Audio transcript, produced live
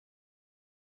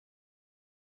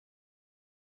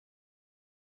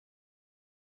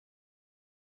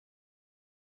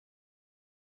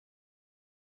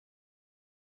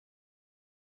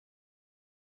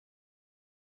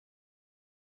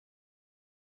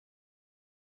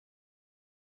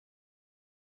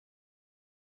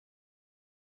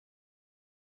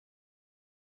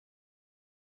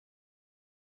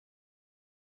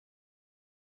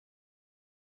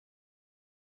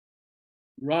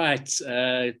Right.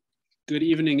 Good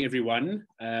evening, everyone,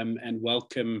 and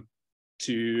welcome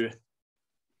to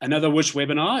another WiSH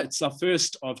webinar. It's our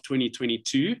first of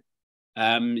 2022.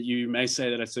 You may say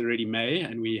that it's already May,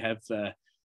 and we have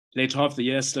let half the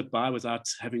year slip by without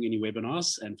having any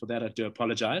webinars, and for that I do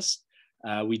apologize.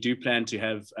 We do plan to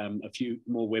have a few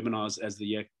more webinars as the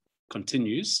year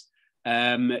continues.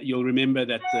 You'll remember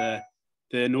that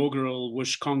the inaugural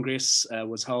WiSH Congress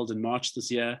was held in March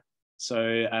this year.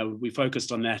 So we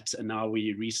focused on that, and now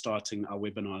we're restarting our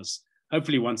webinars,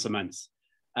 hopefully once a month.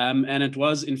 And it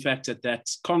was, in fact, at that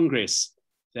Congress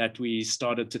that we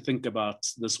started to think about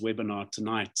this webinar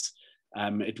tonight.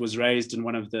 It was raised in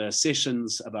one of the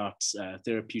sessions about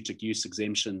therapeutic use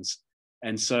exemptions.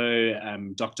 And so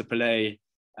Dr. Pillay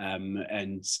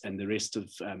and the rest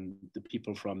of the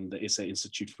people from the SA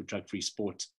Institute for Drug-Free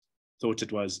Sport thought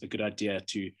it was a good idea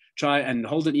to try and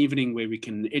hold an evening where we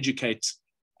can educate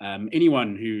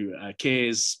anyone who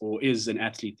cares or is an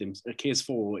athlete, cares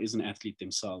for or is an athlete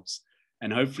themselves.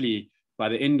 And hopefully by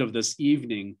the end of this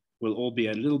evening, we'll all be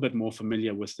a little bit more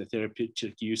familiar with the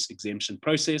therapeutic use exemption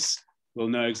process. We'll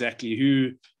know exactly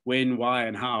who, when, why,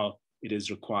 and how it is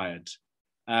required.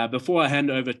 Before I hand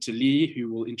over to Lee,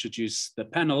 who will introduce the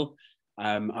panel,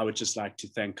 I would just like to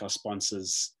thank our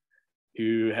sponsors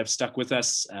who have stuck with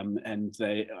us, and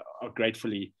they are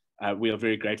we are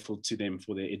very grateful to them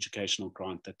for their educational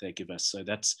grant that they give us. So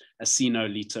that's Asino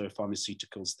Lito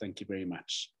Pharmaceuticals. Thank you very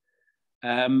much.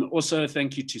 Also,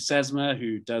 thank you to SASMA,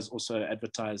 who does also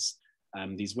advertise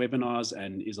these webinars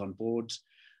and is on board.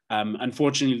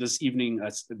 Unfortunately, this evening,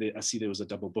 I see there was a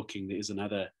double booking. There is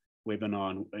another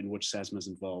webinar in which SASMA is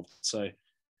involved. So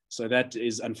that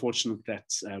is unfortunate that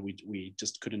we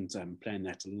just couldn't plan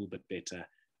that a little bit better.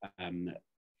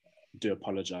 Do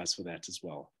apologize for that as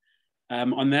well.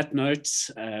 On that note,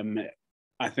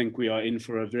 I think we are in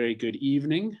for a very good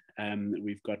evening.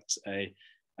 We've got a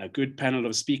good panel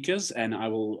of speakers, and I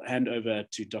will hand over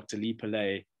to Dr. Lee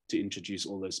Pillay to introduce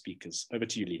all those speakers. Over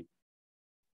to you, Lee.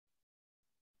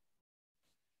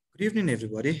 Good evening,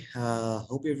 everybody.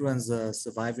 Hope everyone's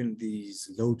surviving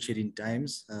these load shedding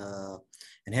times,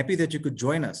 and happy that you could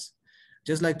join us.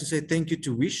 Just like to say thank you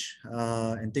to WiSH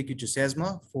and thank you to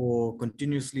SASMA for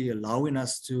continuously allowing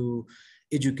us to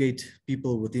educate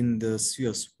people within the sphere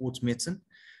of sports medicine.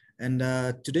 And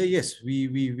today, yes,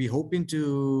 we're hoping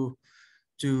to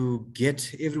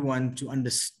get everyone to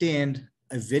understand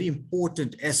a very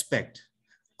important aspect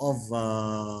of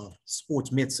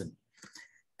sports medicine,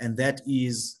 and that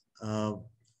is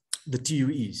the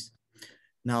TUEs.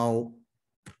 Now,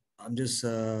 I'm just,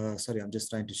 sorry, I'm just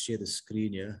trying to share the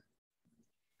screen here.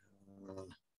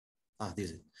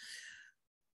 There's it.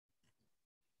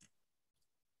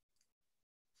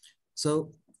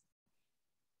 So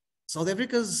South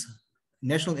Africa's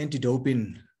national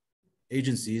anti-doping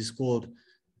agency is called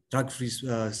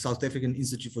South African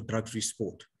Institute for Drug-Free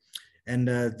Sport. And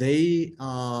they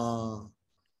are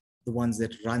the ones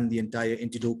that run the entire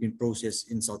anti-doping process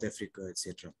in South Africa,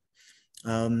 etc.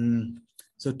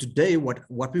 So today,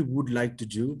 what we would like to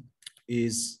do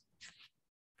is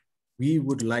we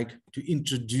would like to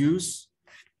introduce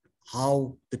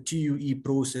how the TUE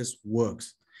process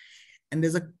works. And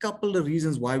there's a couple of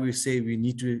reasons why we say we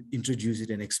need to introduce it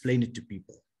and explain it to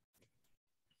people.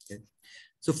 Okay.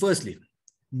 So firstly,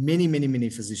 many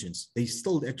physicians, they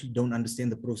still actually don't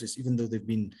understand the process, even though they've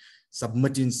been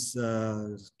submitting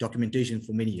documentation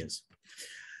for many years.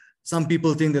 Some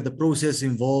people think that the process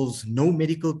involves no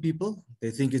medical people. They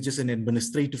think it's just an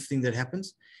administrative thing that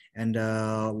happens. And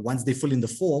once they fill in the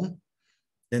form,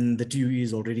 then the TUE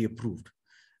is already approved.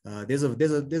 There's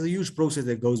a huge process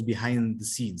that goes behind the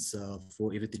scenes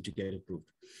for everything to get approved.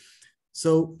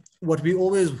 So what we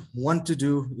always want to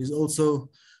do is also,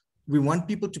 we want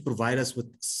people to provide us with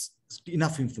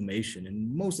enough information.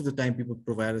 And most of the time people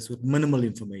provide us with minimal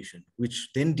information, which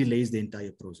then delays the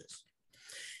entire process.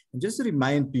 And just to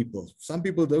remind people, some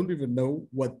people don't even know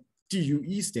what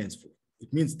TUE stands for.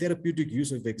 It means therapeutic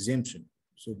use of exemption.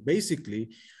 So basically,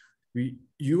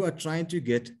 you are trying to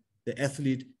get the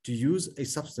athlete to use a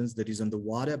substance that is on the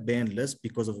WADA banned list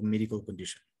because of a medical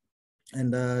condition.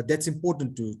 And that's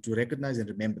important to recognize and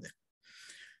remember that.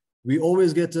 We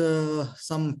always get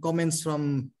some comments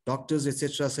from doctors,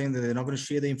 etc., saying that they're not going to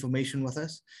share the information with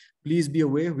us. Please be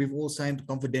aware, we've all signed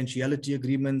confidentiality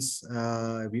agreements.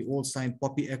 We all signed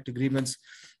POPI Act agreements.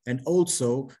 And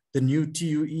also the new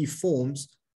TUE forms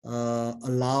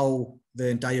allow the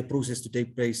entire process to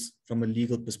take place from a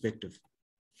legal perspective.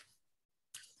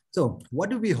 So what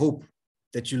do we hope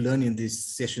that you learn in these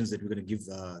sessions that we're going to give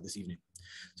this evening?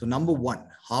 So number one,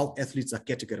 how athletes are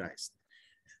categorized.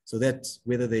 So that's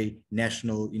whether they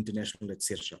national, international,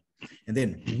 etc. And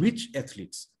then which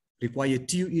athletes require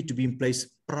TUE to be in place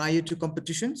prior to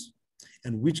competitions,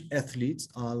 and which athletes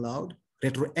are allowed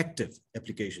retroactive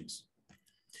applications.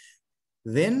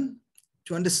 Then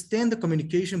to understand the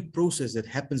communication process that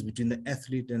happens between the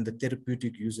athlete and the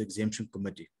therapeutic use exemption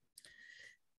committee.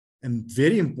 And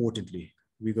very importantly,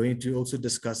 we're going to also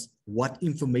discuss what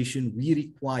information we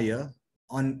require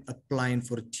on applying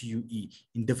for a TUE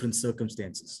in different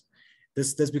circumstances.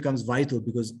 This becomes vital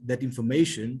because that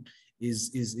information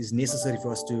is necessary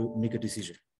for us to make a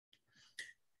decision.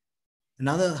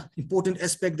 Another important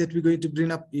aspect that we're going to bring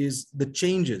up is the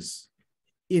changes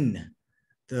in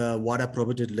the WADA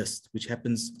prohibited list, which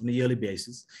happens on a yearly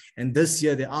basis. And this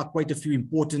year, there are quite a few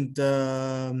important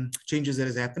changes that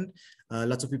has happened.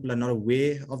 Lots of people are not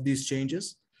aware of these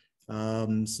changes. I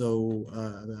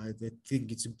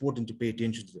think it's important to pay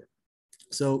attention to that.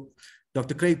 So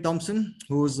Dr. Craig Thompson,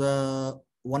 who's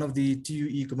one of the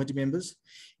TUE committee members,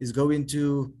 is going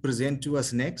to present to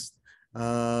us next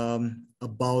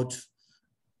about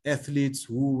athletes,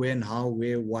 who, when, how,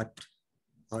 where, what,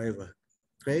 however.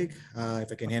 Craig,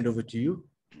 if I can hand over to you.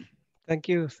 Thank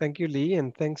you, Lee,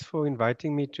 and thanks for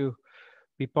inviting me to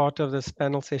be part of this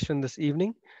panel session this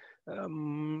evening.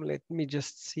 Let me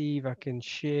just see if I can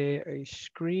share a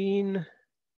screen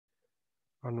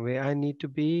on where I need to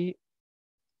be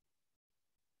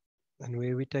and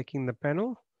where we're taking the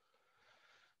panel.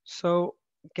 So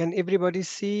can everybody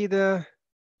see the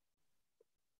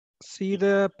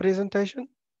presentation?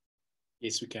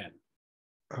 Yes, we can.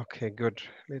 Okay, good.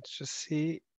 Let's just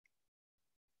see.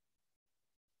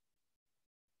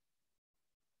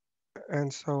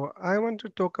 And so I want to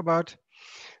talk about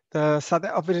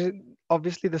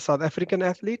obviously the South African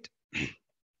athlete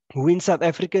who in South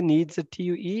Africa needs a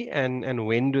TUE and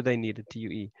when do they need a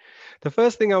TUE. The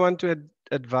first thing I want to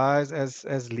advise,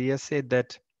 as Leah said,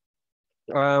 that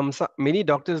so many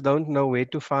doctors don't know where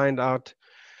to find out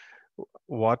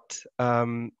what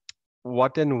and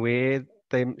where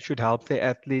they should help their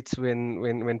athletes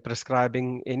when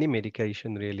prescribing any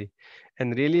medication, really.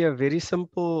 And really a very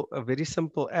simple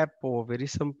app or very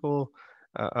simple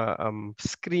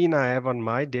screen I have on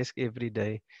my desk every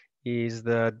day is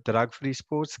the drug-free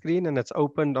sports screen, and it's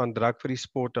opened on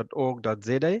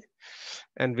drugfreesport.org.za.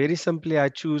 And very simply, I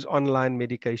choose online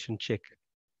medication check.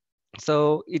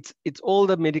 So it's all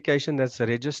the medication that's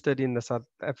registered in the South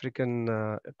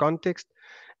African context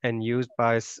and used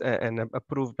by and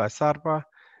approved by SARPA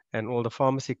and all the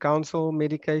Pharmacy Council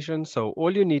medication. So all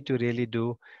you need to really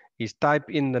do is type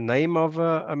in the name of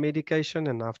a medication,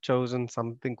 and I've chosen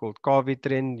something called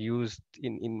Carvitren, used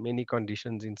in many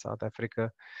conditions in South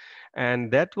Africa. And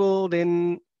that will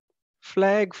then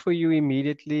flag for you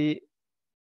immediately,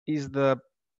 is the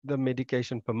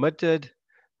medication permitted,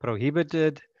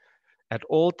 prohibited at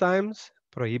all times,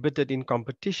 prohibited in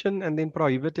competition, and then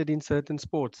prohibited in certain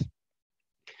sports.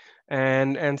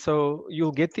 And so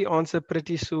you'll get the answer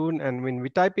pretty soon. And when we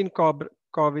type in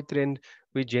Carvitren,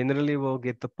 we generally will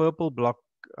get the purple block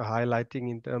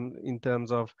highlighting in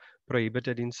terms of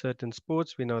prohibited in certain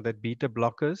sports. We know that beta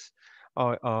blockers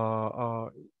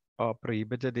are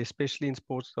prohibited, especially in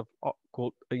sports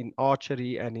called in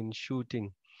archery and in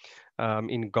shooting,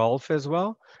 in golf as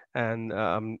well. And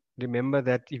remember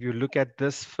that if you look at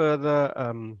this further,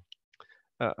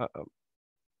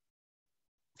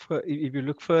 if you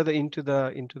look further into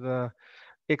the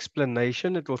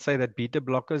explanation, it will say that beta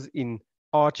blockers in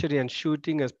archery and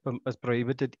shooting is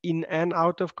prohibited in and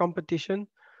out of competition.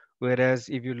 Whereas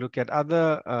if you look at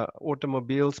other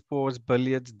automobile sports,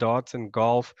 billiards, darts, and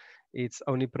golf, it's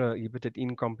only prohibited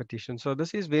in competition. So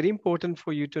this is very important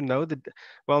for you to know that,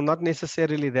 well, not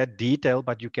necessarily that detail,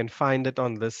 but you can find it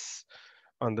on this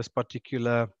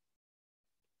particular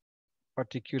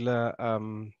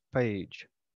page.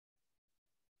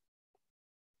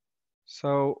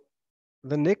 So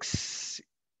the next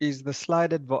is the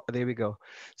slide. There we go.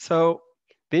 So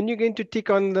then you're going to tick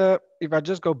on if I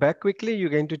just go back quickly, you're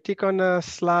going to tick on a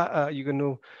slide. You're going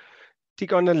to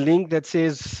tick on a link that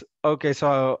says, okay,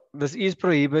 so this is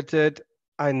prohibited.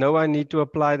 I know I need to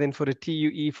apply then for a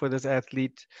TUE for this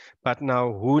athlete, but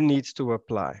now who needs to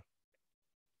apply?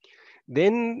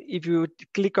 Then if you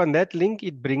click on that link,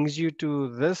 it brings you to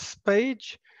this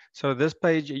page. So this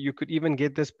page, you could even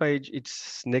get this page.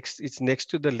 It's next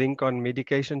to the link on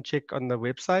medication check on the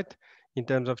website in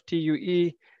terms of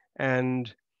TUE.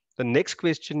 And the next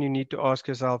question you need to ask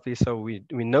yourself is, so we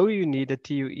know you need a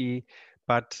TUE,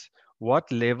 but what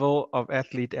level of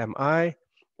athlete am I?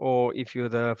 Or if you're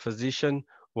the physician,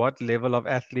 what level of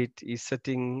athlete is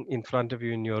sitting in front of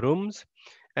you in your rooms?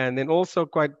 And then also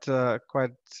quite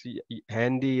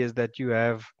handy is that you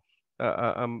have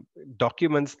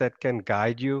documents that can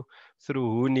guide you through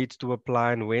who needs to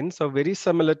apply and when. So very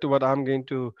similar to what I'm going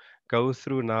to go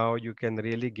through now, you can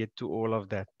really get to all of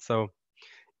that. So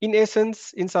in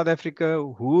essence, in South Africa,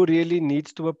 who really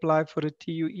needs to apply for a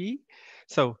TUE?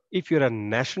 So if you're a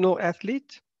national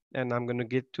athlete, and I'm going to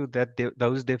get to that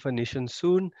those definitions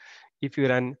soon, if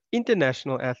you're an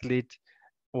international athlete,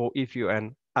 or if you're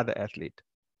an other athlete.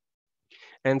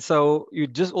 And so you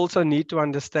just also need to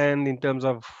understand in terms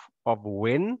of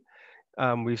when.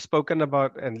 We've spoken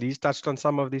about, and Lee's touched on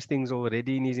some of these things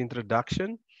already in his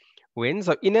introduction. When,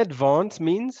 so in advance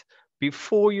means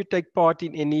before you take part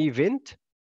in any event,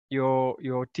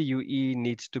 your TUE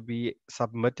needs to be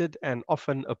submitted and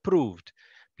often approved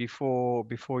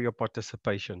before your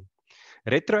participation.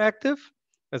 Retroactive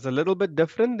is a little bit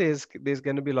different. There's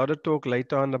going to be a lot of talk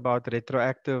later on about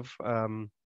retroactive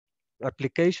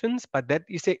applications, but that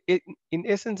is in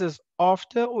essence is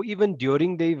after or even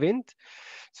during the event.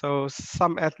 So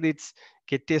some athletes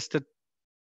get tested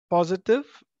positive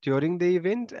during the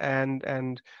event,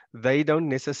 and they don't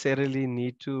necessarily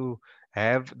need to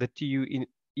have the TU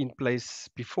in place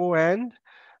beforehand,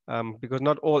 because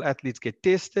not all athletes get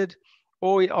tested,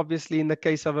 or obviously in the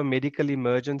case of a medical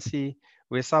emergency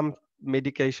where some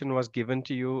medication was given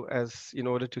to you as in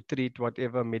order to treat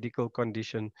whatever medical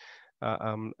condition,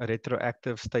 a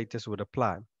retroactive status would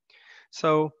apply.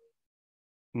 So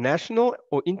national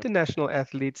or international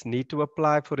athletes need to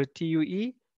apply for a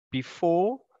TUE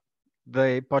before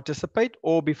they participate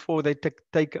or before they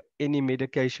take any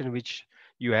medication which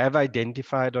you have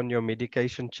identified on your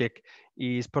medication check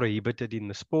is prohibited in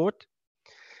the sport.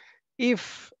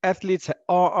 If athletes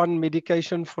are on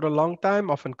medication for a long time,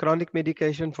 often chronic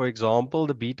medication, for example,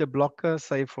 the beta blocker,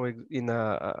 say in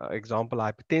a example,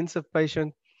 hypertensive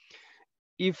patient,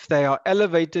 if they are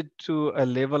elevated to a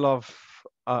level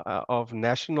of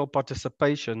national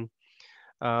participation,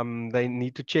 they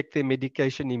need to check their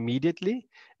medication immediately,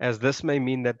 as this may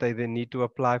mean that they then need to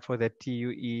apply for that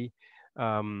TUE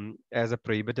as a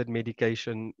prohibited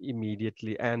medication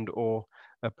immediately, and or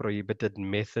a prohibited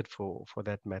method for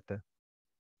that matter.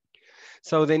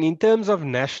 So then in terms of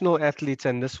national athletes,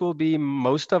 and this will be,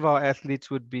 most of our athletes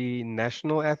would be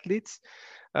national athletes.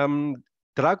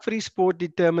 Drug-free sport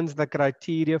determines the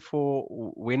criteria for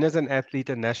when is an athlete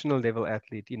a national level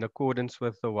athlete in accordance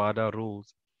with the WADA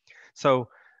rules. So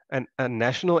a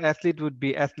national athlete would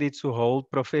be athletes who hold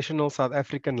professional South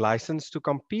African license to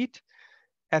compete,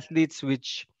 athletes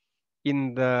which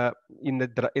in the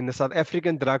South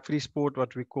African drug-free sport,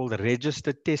 what we call the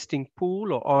registered testing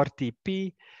pool, or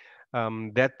RTP,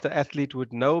 that the athlete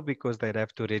would know because they'd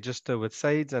have to register with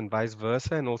SAIDS and vice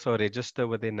versa, and also register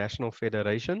with their national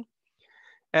federation.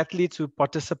 Athletes who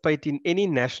participate in any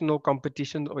national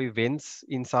competitions or events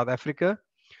in South Africa,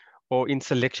 or in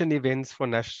selection events for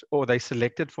or they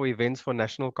selected for events for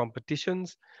national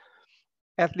competitions.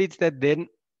 Athletes that then,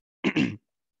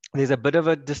 there's a bit of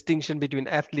a distinction between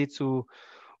athletes who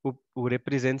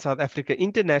represent South Africa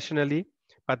internationally,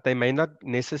 but they may not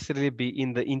necessarily be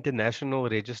in the international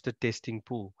registered testing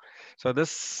pool. So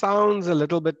this sounds a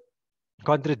little bit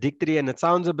contradictory and it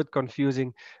sounds a bit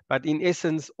confusing, but in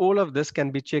essence, all of this can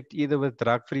be checked either with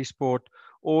drug-free sport,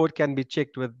 or it can be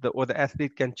checked with the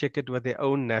athlete can check it with their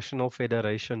own national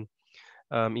federation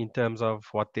in terms of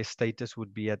what their status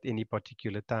would be at any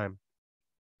particular time.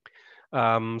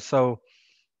 So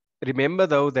remember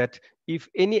though that if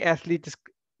any athlete is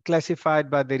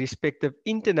classified by the respective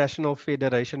international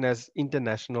federation as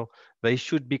international, they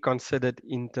should be considered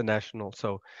international.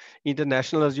 So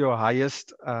international is your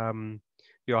highest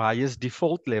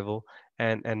default level,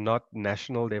 and not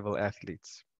national level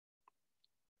athletes.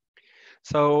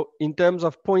 So in terms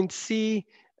of point C,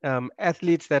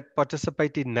 athletes that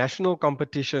participate in national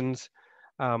competitions,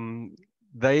 or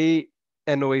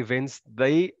events,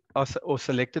 they are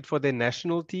selected for their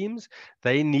national teams,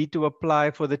 they need to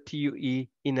apply for the TUE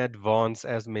in advance,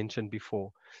 as mentioned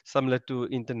before, similar to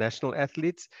international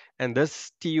athletes. And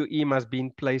this TUE must be in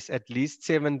place at least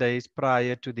 7 days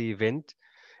prior to the event,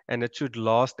 and it should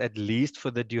last at least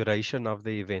for the duration of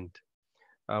the event.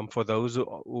 For those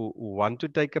who want to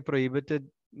take a prohibited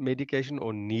medication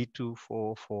or need to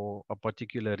for a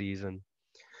particular reason.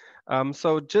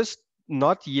 So just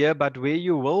not here, but where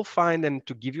you will find, and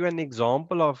to give you an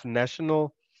example of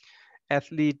national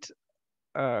athlete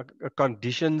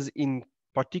conditions in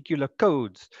particular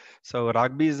codes. So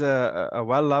rugby is a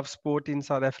well-loved sport in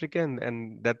South Africa,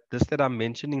 and that I'm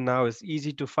mentioning now is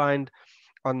easy to find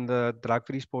on the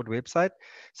drug-free sport website.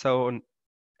 So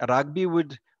rugby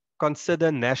would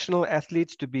consider national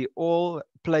athletes to be all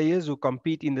players who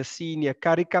compete in the senior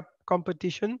Currie Cup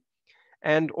competition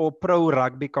and or pro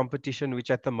rugby competition,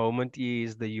 which at the moment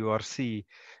is the URC.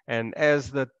 And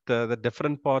as the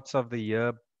different parts of the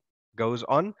year goes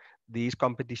on, these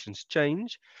competitions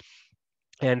change.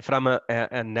 And from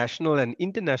a national and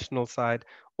international side,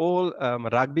 all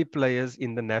rugby players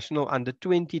in the national under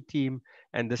 20 team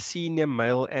and the senior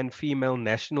male and female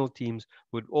national teams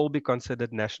would all be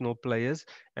considered national players.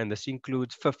 And this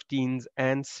includes 15s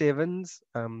and 7s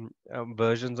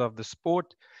versions of the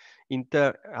sport.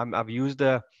 I've used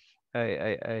an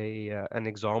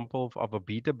example of a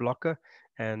beta blocker.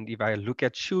 And if I look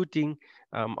at shooting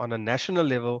on a national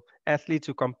level, athletes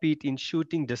who compete in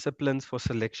shooting disciplines for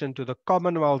selection to the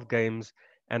Commonwealth Games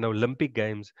and Olympic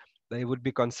Games, they would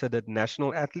be considered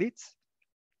national athletes.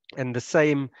 And the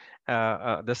same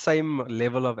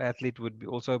level of athlete would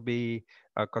also be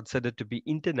considered to be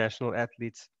international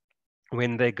athletes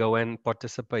when they go and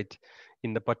participate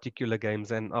in the particular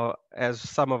games. And as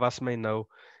some of us may know,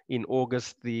 in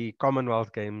August, the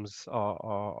Commonwealth Games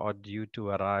are due to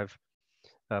arrive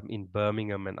in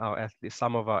Birmingham, and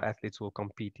some of our athletes will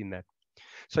compete in that.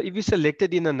 So if you're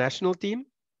selected in a national team,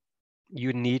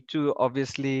 you need to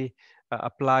obviously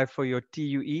apply for your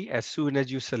TUE as soon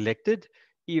as you're selected,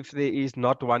 if there is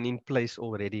not one in place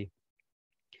already.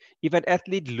 If an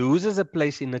athlete loses a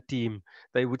place in a team,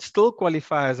 they would still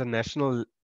qualify as a national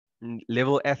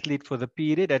level athlete for the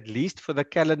period, at least for the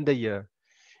calendar year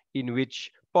in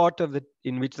which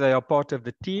they are part of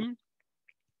the team,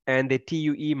 and their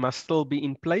TUE must still be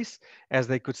in place, as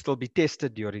they could still be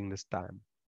tested during this time.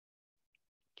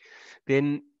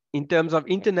 Then in terms of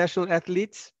international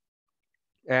athletes,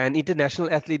 an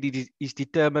international athlete is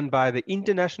determined by the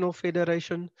international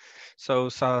federation. So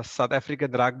South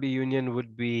African Rugby Union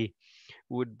would be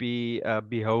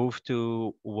behoved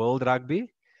to World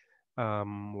Rugby.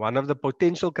 One of the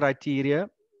potential criteria,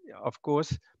 of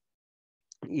course,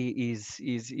 is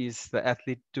the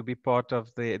athlete to be part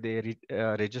of the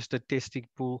registered testing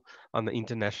pool on the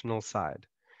international side.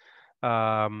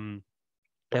 And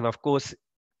of course,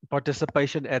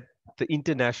 participation at the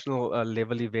international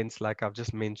level events, like I've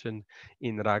just mentioned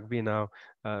in rugby now,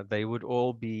 they would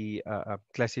all be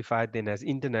classified then as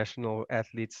international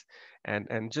athletes,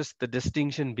 and just the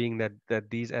distinction being that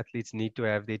these athletes need to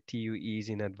have their TUEs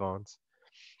in advance.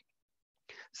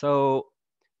 So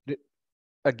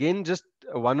again, just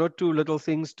one or two little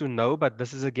things to know, but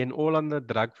this is again all on the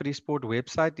Drug Free Sport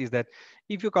website, is that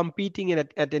if you're competing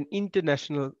at an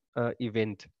international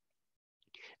event,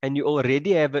 and you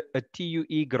already have a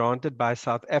TUE granted by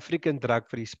South African Drug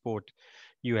Free Sport,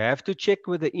 you have to check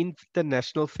with the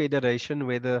International Federation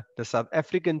whether the South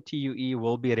African TUE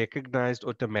will be recognized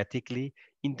automatically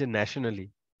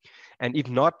internationally. And if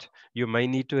not, you may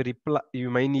need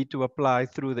to apply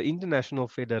through the International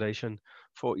Federation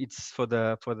for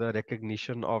the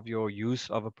recognition of your use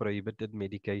of a prohibited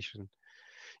medication.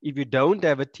 If you don't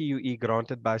have a TUE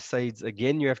granted by SAIDS,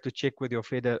 again, you have to check with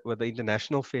with the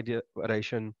International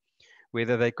Federation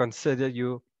whether they consider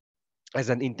you as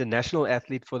an international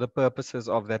athlete for the purposes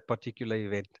of that particular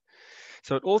event.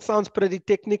 So it all sounds pretty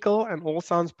technical, and all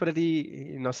sounds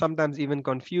pretty, sometimes even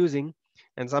confusing.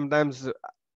 And sometimes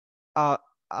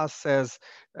us as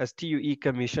TUE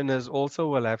commissioners also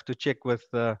will have to check with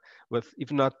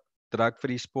if not Drug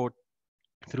Free Sport,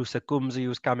 through Sakumzi,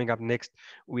 who's coming up next,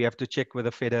 we have to check with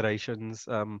the federations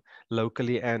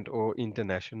locally and or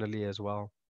internationally as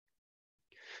well.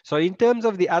 So in terms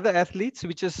of the other athletes,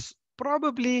 which is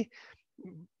probably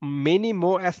many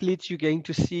more athletes you're going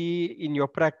to see in your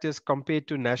practice compared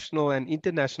to national and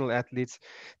international athletes,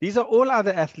 these are all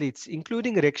other athletes,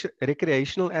 including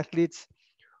recreational athletes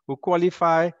who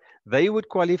qualify. They would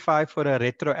qualify for a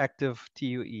retroactive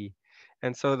TUE.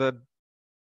 And so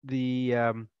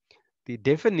the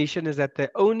definition is that they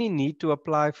only need to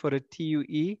apply for a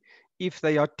TUE if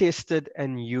they are tested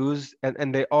and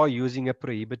they are using a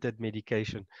prohibited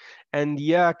medication. And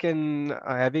here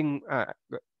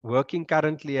working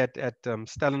currently at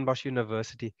Stellenbosch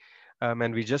University,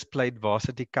 and we just played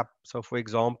Varsity Cup. So for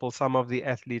example, some of the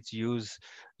athletes use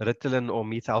Ritalin or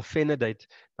methylphenidate.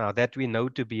 Now that we know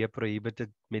to be a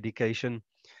prohibited medication.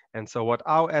 And so what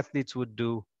our athletes would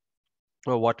do,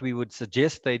 or what we would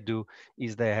suggest they do,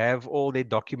 is they have all their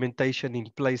documentation in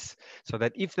place, so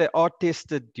that if they are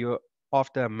tested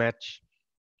after a match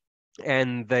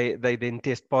and they then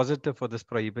test positive for this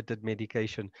prohibited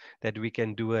medication, that we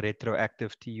can do a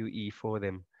retroactive TUE for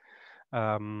them.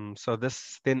 So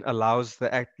this then allows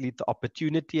the athlete the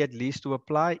opportunity at least to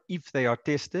apply if they are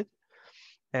tested.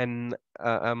 And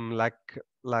like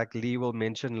Lee will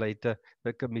mention later,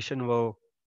 the commission will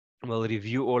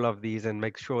review all of these and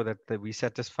make sure that we're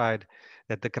satisfied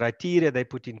that the criteria they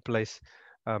put in place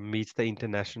meets the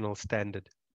international standard.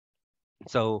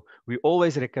 So we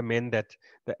always recommend that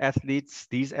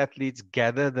these athletes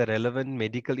gather the relevant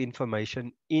medical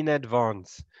information in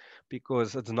advance,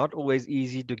 because it's not always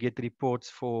easy to get reports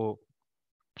for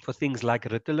things like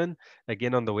Ritalin.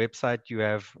 Again, on the website, you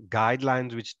have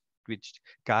guidelines which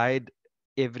guide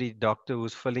every doctor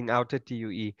who's filling out a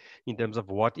TUE in terms of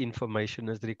what information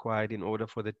is required in order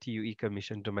for the TUE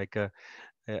commission to make an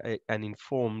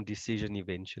informed decision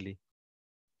eventually.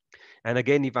 And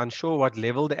again, if unsure what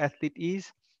level the athlete is,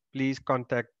 please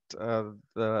contact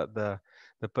the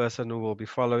person who will be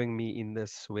following me in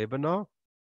this webinar.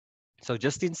 So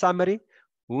just in summary,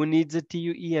 who needs a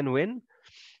TUE and when?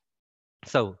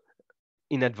 So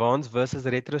in advance versus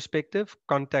retrospective,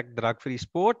 contact Drug Free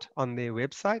Sport on their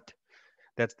website.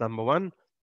 That's number one.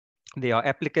 There are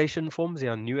application forms,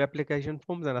 there are new application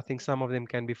forms, and I think some of them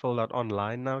can be filled out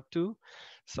online now too.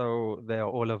 So they are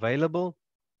all available.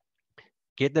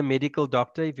 Get the medical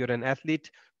doctor, if you're an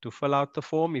athlete, to fill out the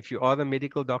form. If you are the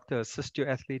medical doctor, assist your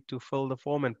athlete to fill the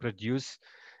form and produce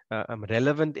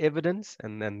relevant evidence,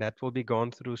 and then that will be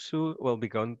gone through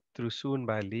soon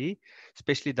by Lee,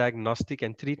 especially diagnostic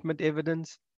and treatment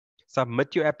evidence.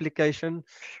 Submit your application.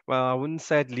 Well, I wouldn't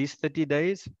say at least 30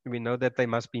 days. We know that they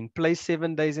must be in place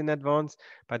 7 days in advance,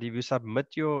 but if you submit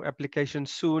your application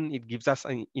soon, it gives us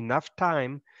enough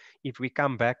time if we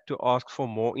come back to ask for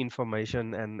more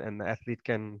information, and the athlete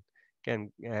can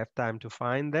have time to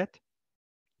find that.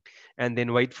 And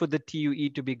then wait for the TUE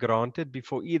to be granted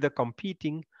before either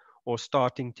competing or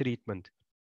starting treatment.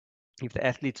 If the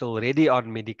athlete's already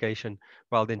on medication,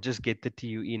 well, then just get the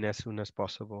TUE in as soon as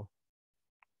possible.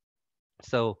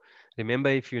 So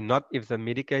remember, if the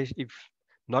medication, if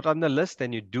not on the list,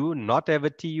 then you do not have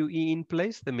a TUE in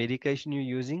place, the medication you're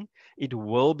using, it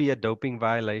will be a doping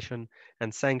violation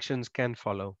and sanctions can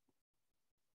follow.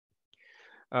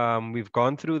 We've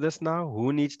gone through this now.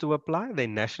 Who needs to apply? The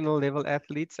national level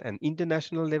athletes and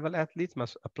international level athletes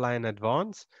must apply in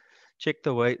advance. Check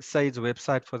the SAIDS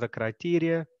website for the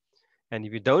criteria. And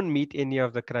if you don't meet any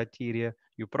of the criteria,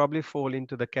 you probably fall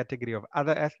into the category of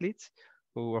other athletes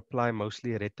who apply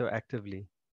mostly retroactively.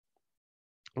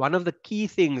 One of the key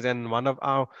things, and one of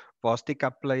our Varsity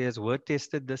Cup players were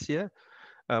tested this year.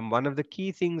 One of the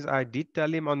key things I did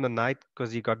tell him on the night,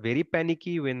 because he got very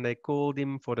panicky when they called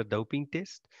him for a doping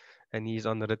test and he's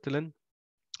on the Ritalin.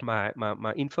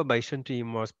 My information to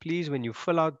him was, please, when you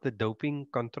fill out the doping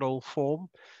control form,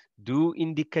 do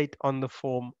indicate on the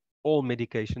form all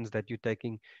medications that you're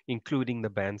taking, including the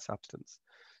banned substance,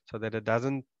 so that it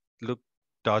doesn't look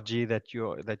dodgy that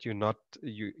you're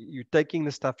taking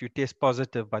the stuff, you test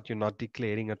positive, but you're not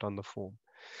declaring it on the form.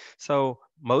 So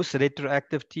most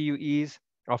retroactive TUEs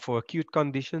are for acute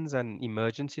conditions and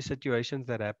emergency situations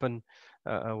that happen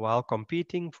while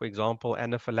competing. For example,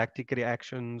 anaphylactic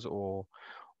reactions or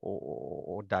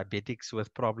diabetics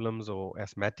with problems or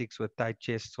asthmatics with tight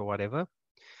chests or whatever.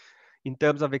 In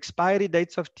terms of expiry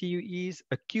dates of TUEs,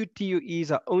 acute TUEs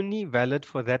are only valid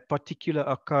for that particular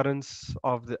occurrence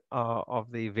of the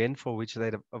event for which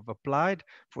they have applied.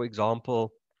 For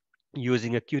example,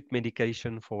 using acute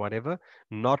medication for whatever,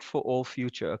 not for all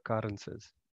future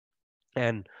occurrences.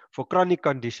 And for chronic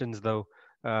conditions, though,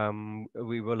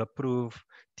 we will approve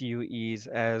TUEs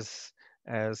as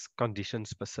condition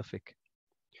specific.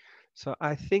 So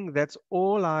I think that's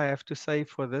all I have to say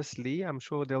for this, Lee. I'm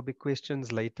sure there'll be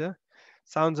questions later.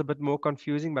 Sounds a bit more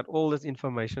confusing, but all this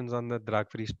information is on the Drug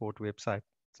Free Sport website.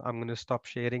 So I'm going to stop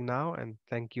sharing now, and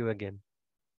thank you again.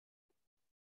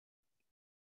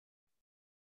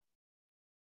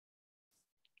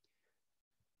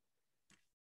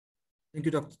 Thank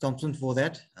you, Dr. Thompson, for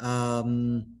that.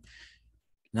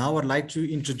 Now I'd like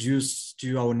to introduce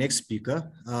to our next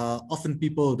speaker. Often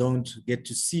people don't get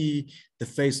to see the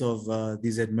face of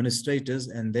these administrators,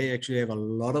 and they actually have a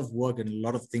lot of work and a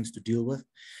lot of things to deal with.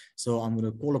 So I'm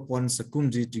going to call upon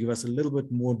Sakumzi to give us a little bit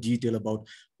more detail about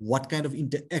what kind of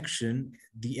interaction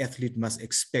the athlete must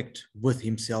expect with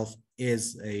himself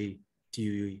as a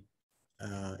TUE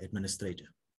administrator.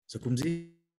 Sakumzi.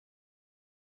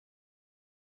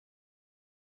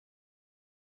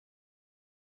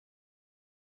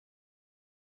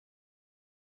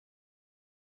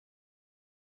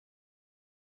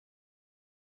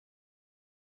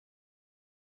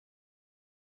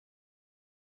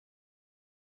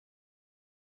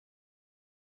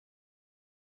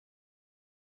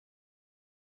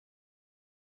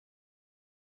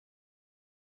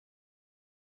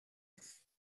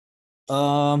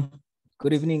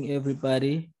 Good evening,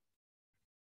 everybody.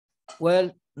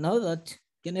 Well, now that,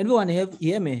 can everyone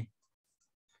hear me?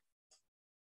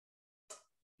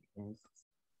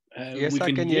 Yes,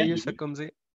 I can hear you,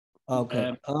 Sakumzi.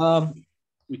 Okay.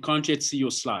 We can't yet see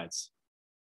your slides.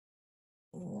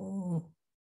 Oh.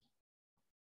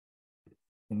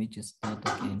 Let me just start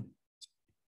again.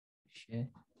 Share.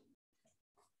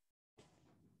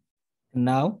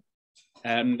 Now?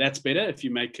 That's better. If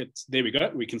you make it, there we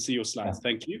go. We can see your slides. Yeah.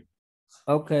 Thank you.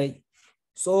 Okay.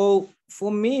 So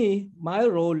for me, my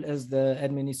role as the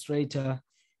administrator,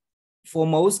 for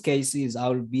most cases,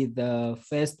 I'll be the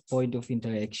first point of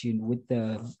interaction with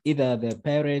either the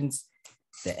parents,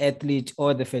 the athlete,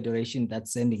 or the federation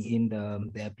that's sending in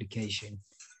the application.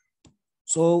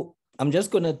 So I'm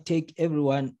just going to take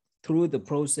everyone through the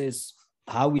process,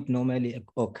 how it normally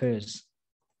occurs.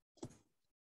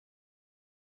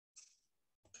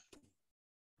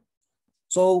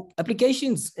 So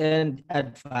applications and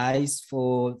advice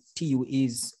for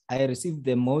TUEs, I receive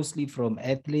them mostly from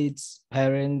athletes,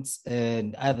 parents,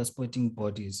 and other sporting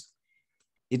bodies.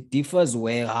 It differs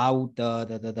how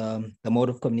the mode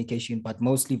of communication, but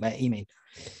mostly by email.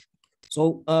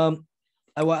 So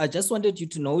I just wanted you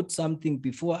to note something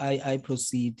before I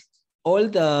proceed. All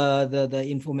the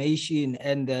information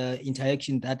and the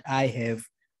interaction that I have,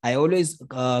 I always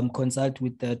consult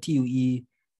with the TUEC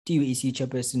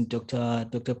chairperson,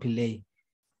 Dr. Pillay.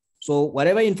 So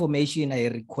whatever information I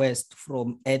request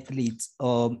from athletes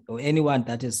or anyone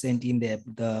that has sent in the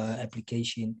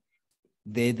application,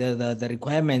 the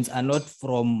requirements are not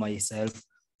from myself,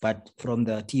 but from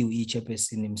the TUE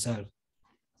chairperson himself.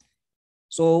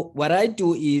 So what I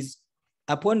do is,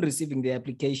 upon receiving the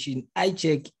application, I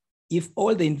check if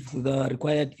all the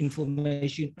required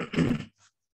information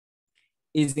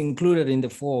is included in the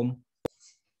form.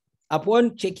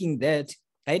 Upon checking that,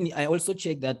 I also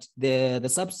check that the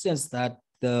substance that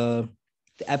the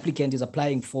applicant is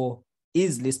applying for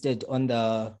is listed on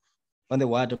the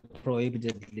WADA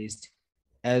prohibited list.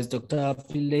 As Dr.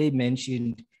 Pillay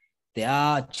mentioned, there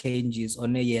are changes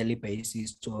on a yearly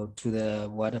basis to the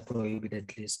WADA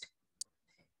prohibited list.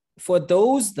 For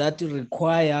those that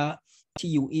require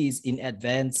TUEs in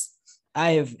advance,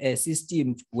 I have a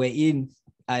system wherein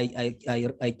I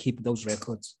keep those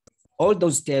records. All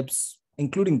those steps,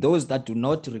 including those that do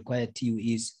not require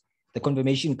TUEs, the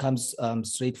confirmation comes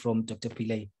straight from Dr.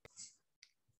 Pillay.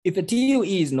 If a TUE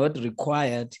is not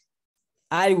required,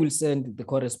 I will send the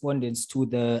correspondence to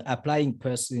the applying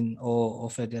person or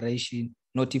federation,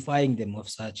 notifying them of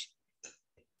such.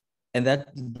 And that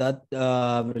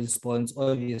response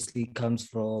obviously comes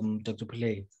from Dr.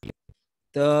 Pillay.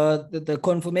 The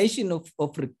confirmation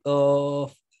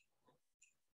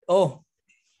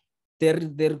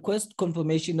the request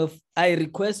confirmation of, I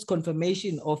request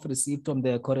confirmation of receipt from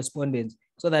the correspondence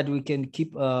so that we can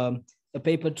keep a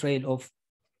paper trail of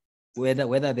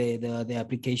whether the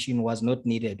application was not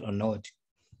needed or not.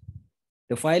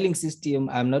 The filing system,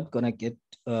 I'm not gonna get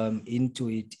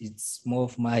into it. It's more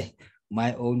of my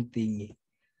own thing.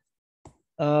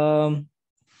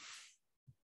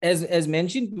 As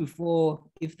mentioned before,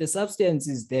 if the substance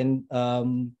is then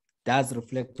does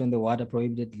reflect on the WADA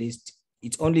prohibited list,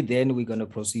 it's only then we're gonna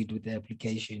proceed with the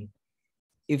application.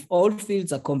 If all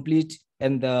fields are complete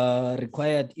and the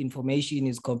required information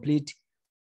is complete,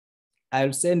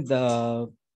 I'll send the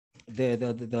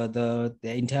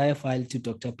entire file to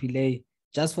Dr. Pillay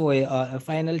just for a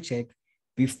final check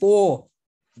before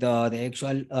the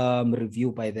actual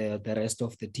review by the rest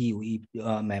of the TUE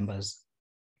members.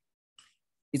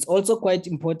 It's also quite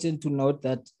important to note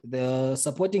that the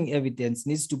supporting evidence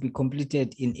needs to be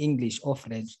completed in English or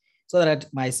French so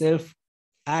that myself,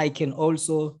 I can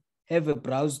also have a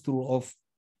browse through of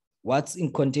what's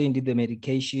contained in the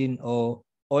medication, or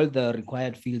all the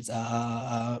required fields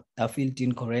are filled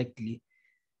in correctly.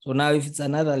 So now if it's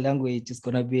another language, there's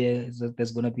gonna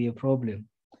be a problem.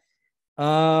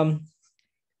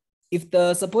 If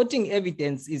the supporting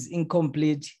evidence is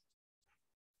incomplete,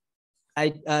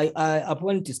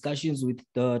 upon discussions with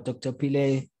Dr.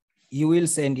 Pillay, he will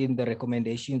send in the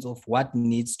recommendations of what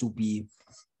needs to be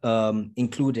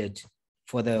included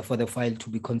for the file to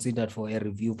be considered for a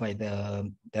review by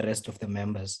the rest of the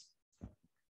members.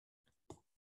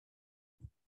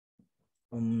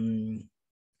 The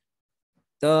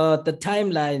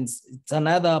timelines, it's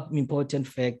another important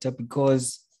factor,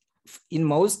 because in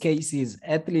most cases,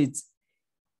 athletes,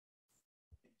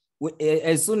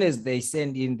 as soon as they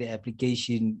send in the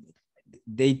application,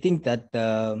 they think that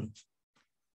the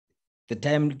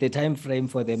time frame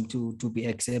for them to be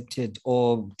accepted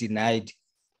or denied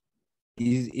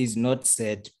is not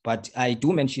set. But I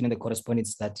do mention in the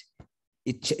correspondence that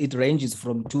it ranges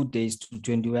from 2 days to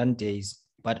 21 days.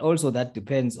 But also that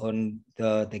depends on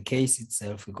the case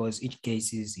itself, because each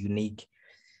case is unique.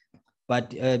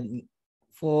 But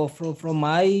from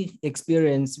my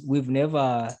experience, we've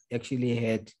never actually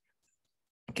had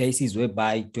cases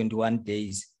whereby 21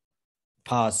 days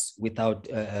pass without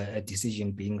a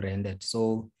decision being rendered.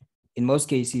 So in most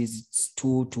cases, it's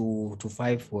 2 to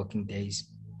 5 working days.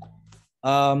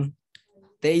 There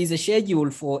is a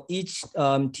schedule for each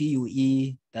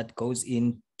TUE that goes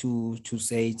into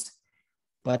SAIDS,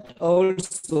 but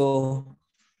also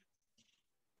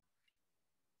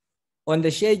on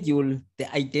the schedule,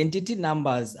 the identity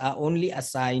numbers are only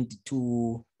assigned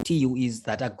to TUEs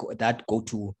that go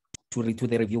to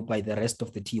the review by the rest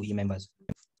of the TUE members.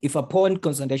 If upon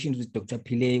consultation with Dr.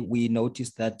 Pillay, we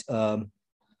notice that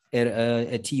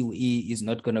a TUE is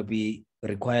not going to be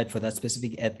required for that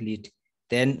specific athlete,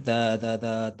 then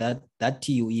that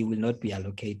TUE will not be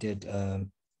allocated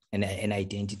an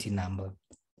identity number.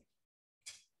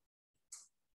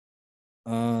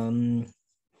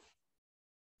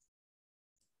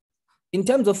 In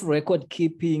terms of record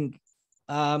keeping,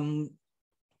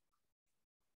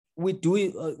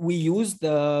 we use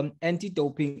the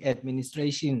Anti-Doping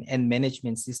Administration and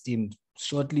Management System,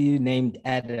 shortly named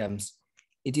ADAMS.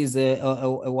 It is a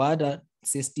WADA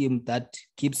system that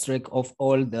keeps track of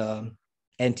all the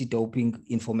anti-doping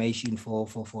information for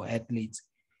athletes.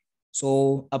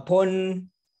 So upon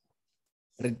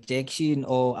rejection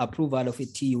or approval of a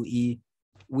TUE,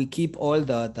 we keep all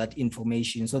that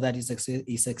information so that it's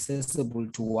accessible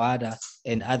to WADA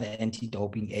and other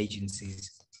anti-doping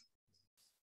agencies.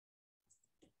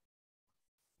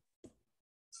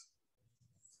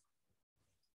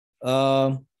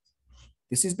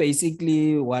 This is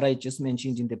basically what I just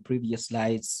mentioned in the previous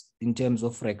slides in terms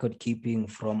of record keeping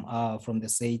from the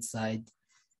SAIDS side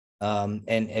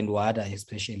and WADA,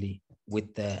 especially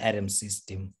with the ADAMS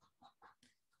system.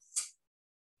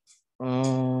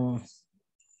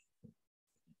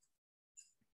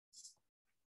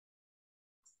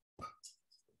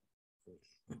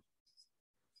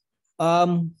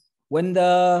 When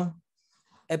the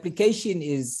application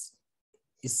is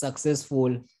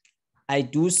successful, I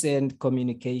do send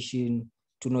communication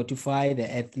to notify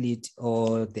the athlete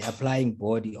or the applying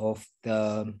body of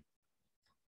the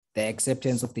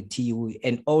acceptance of the TUE.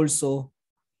 And also,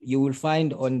 you will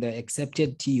find on the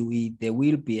accepted TUE, there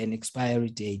will be an expiry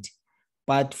date.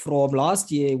 But from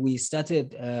last year, we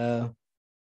started an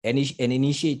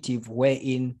initiative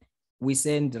wherein we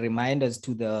send reminders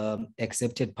to the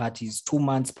accepted parties 2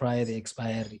 months prior to the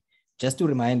expiry, just to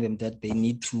remind them that they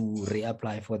need to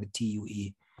reapply for the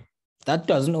TUE. That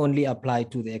doesn't only apply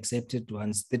to the accepted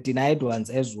ones, the denied ones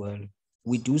as well.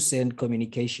 We do send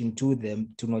communication to them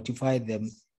to notify them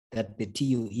that the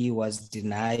TUE was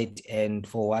denied and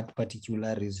for what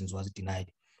particular reasons was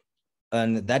denied.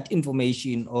 And that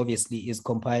information obviously is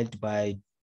compiled by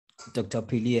Dr.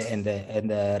 Pillay and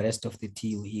the rest of the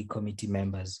TUE committee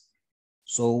members.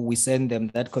 So we send them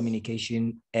that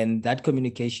communication, and that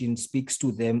communication speaks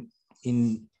to them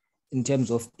in terms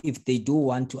of if they do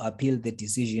want to appeal the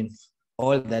decision,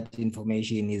 all that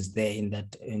information is there in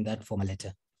that formal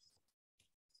letter.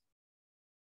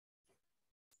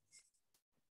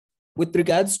 With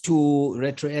regards to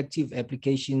retroactive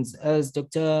applications, as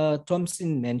Dr.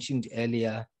 Thompson mentioned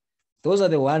earlier, those are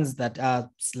the ones that are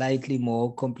slightly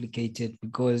more complicated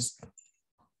because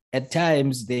at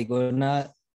times they're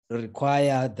gonna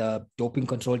require the doping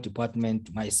control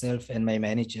department, myself and my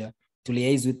manager, to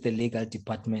liaise with the legal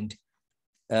department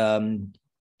and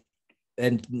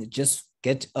just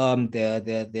get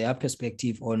their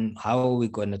perspective on how we're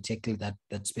going to tackle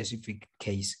that specific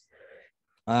case.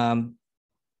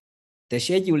 The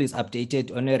schedule is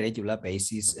updated on a regular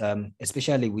basis,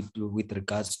 especially with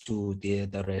regards to the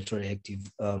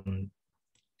retroactive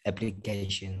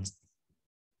applications.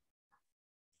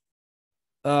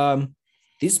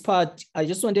 This part, I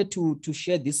just wanted to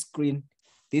share this screen.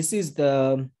 This is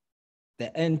the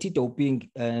anti-doping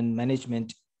and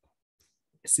management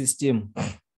system.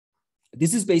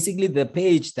 This is basically the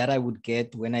page that I would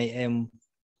get when I am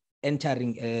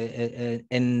entering a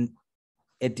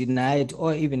denied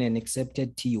or even an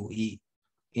accepted TUE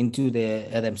into the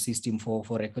ADAMS system for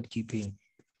record keeping.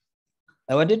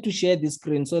 I wanted to share this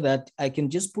screen so that I can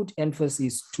just put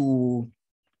emphasis to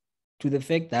the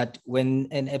fact that when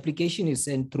an application is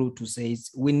sent through to SAIDS,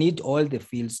 we need all the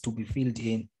fields to be filled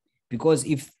in, because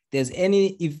if there's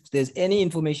any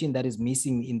information that is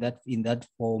missing in that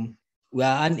form, we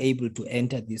are unable to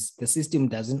enter this. The system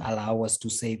doesn't allow us to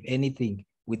save anything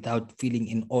without filling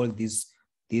in all these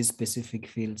specific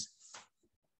fields.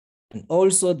 And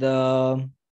also the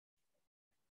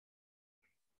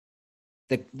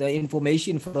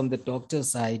information from the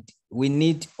doctor's side, we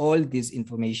need all this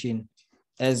information.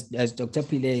 as Dr.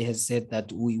 Pillay has said,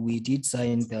 that we did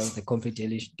sign the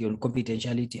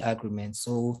confidentiality agreement.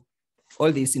 So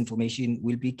all this information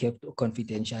will be kept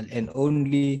confidential, and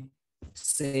only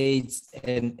SAIDS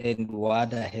and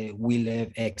WADA will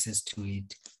have access to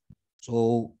it.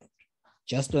 So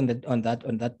just on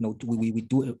that note, we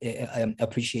do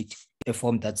appreciate a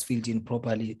form that's filled in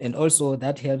properly, and also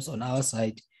that helps on our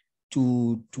side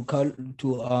to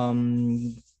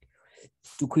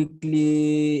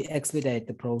quickly expedite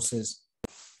the process.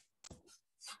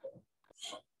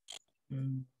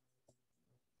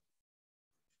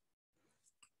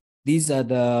 These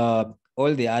are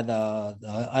all the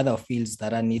other fields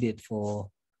that are needed for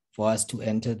us to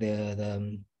enter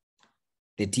the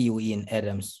TUE in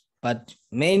Adams, but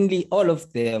mainly all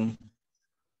of them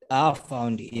are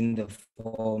found in the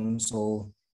form.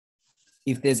 So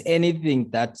if there's anything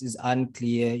that is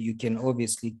unclear, you can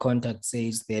obviously contact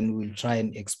SAIDS, then we'll try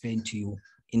and explain to you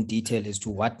in detail as to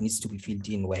what needs to be filled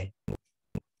in where.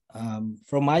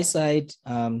 From my side,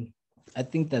 I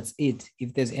think that's it.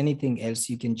 If there's anything else,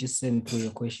 you can just send through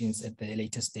your questions at the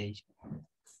later stage.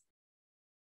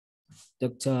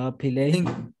 Dr. Pillay.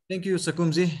 Thank you,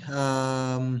 Sakumzi.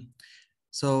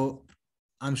 So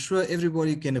I'm sure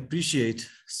everybody can appreciate,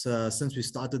 since we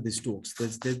started these talks,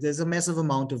 there's a massive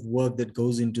amount of work that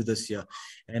goes into this here.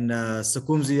 And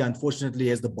Sakumzi, unfortunately,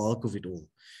 has the bulk of it all.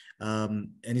 And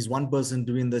he's one person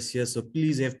doing this here. So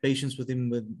please have patience with him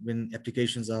when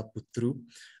applications are put through.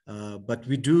 But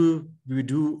we do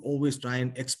always try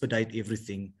and expedite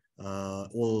everything,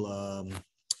 all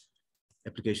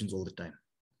applications all the time.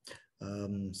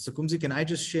 Sakumzi, can I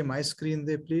just share my screen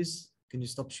there, please? Can you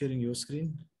stop sharing your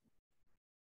screen?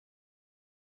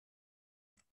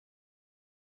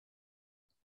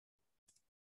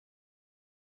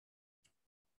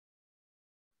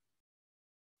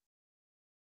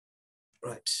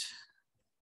 Right.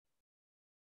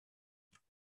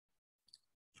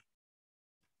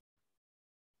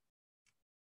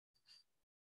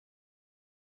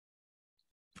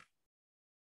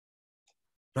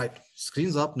 Right,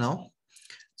 screen's up now.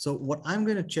 So what I'm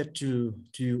going to chat to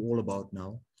you all about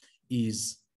now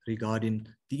is regarding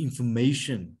the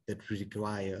information that we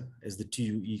require as the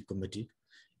TUE committee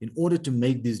in order to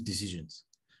make these decisions.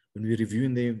 When we're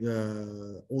reviewing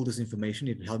all this information,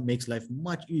 it makes life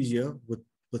much easier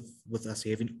with us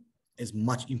having as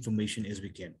much information as we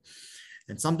can.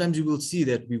 And sometimes you will see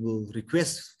that we will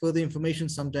request further information.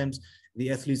 Sometimes the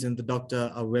athletes and the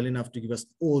doctor are well enough to give us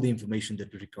all the information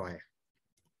that we require.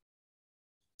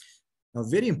 Now,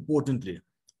 very importantly,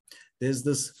 there's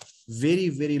this very,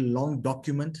 very long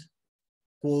document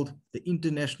called the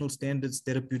International Standards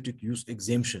Therapeutic Use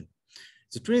Exemption.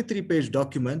 It's a 23-page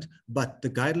document, but the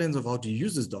guidelines of how to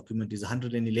use this document is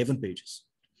 111 pages.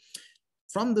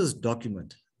 From this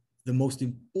document, the most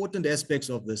important aspects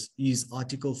of this is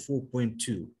Article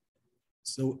 4.2.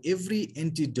 So every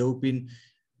anti-doping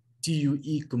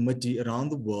TUE committee around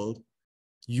the world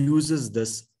uses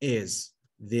this as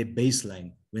their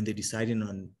baseline when they're deciding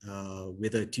on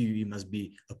whether a TUE must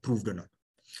be approved or not.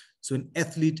 So an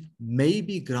athlete may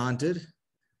be granted,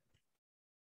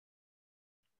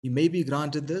 he may be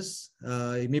granted this,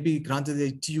 he may be granted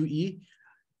a TUE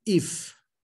if,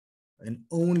 and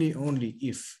only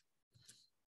if,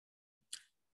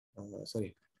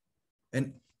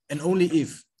 and only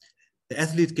if the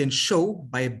athlete can show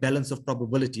by a balance of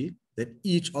probability that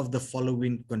each of the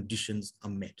following conditions are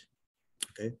met.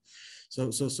 Okay, so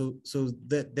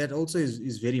that also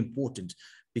is very important,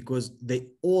 because they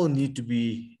all need to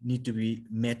be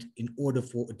met in order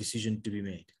for a decision to be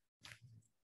made.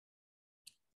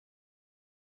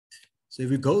 So if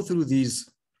we go through these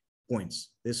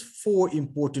points, there's 4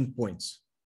 important points.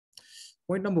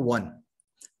 Point number 1,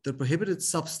 the prohibited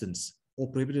substance or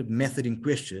prohibited method in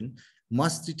question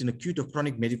must treat an acute or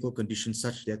chronic medical condition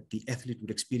such that the athlete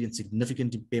would experience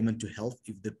significant impairment to health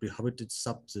if the prohibited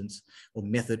substance or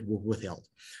method were withheld.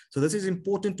 So this is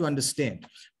important to understand,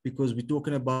 because we're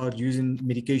talking about using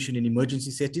medication in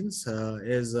emergency settings,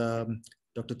 as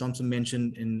Dr. Thompson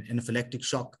mentioned, in anaphylactic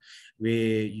shock, where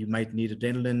you might need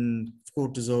adrenaline,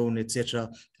 cortisone,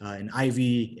 etc., and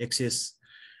IV excess.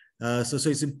 So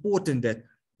it's important that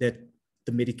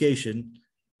the medication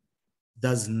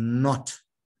does not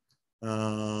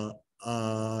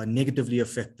negatively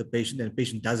affect the patient, and the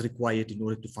patient does require it in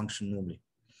order to function normally.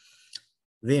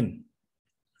 Then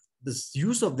the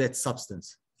use of that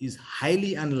substance is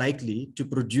highly unlikely to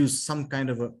produce some kind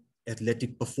of a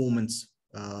athletic performance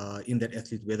in that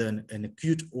athlete, whether an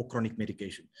acute or chronic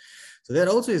medication. So that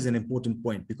also is an important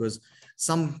point, because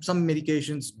some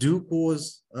medications do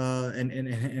cause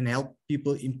and help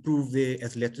people improve their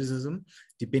athleticism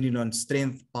depending on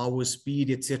strength, power, speed,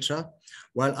 etc.,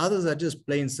 while others are just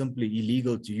plain simply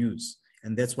illegal to use.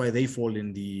 And that's why they fall in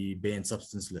the banned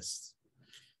substance list.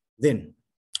 Then,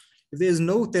 if there's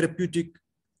no therapeutic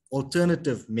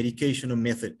alternative medication or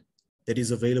method that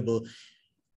is available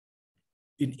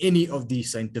in any of the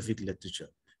scientific literature.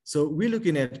 So we're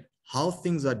looking at how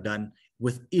things are done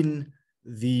within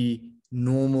the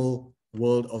normal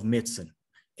world of medicine,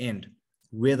 and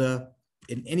whether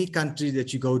in any country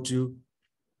that you go to,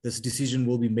 this decision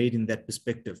will be made in that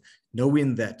perspective,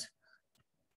 knowing that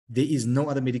there is no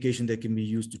other medication that can be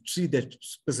used to treat that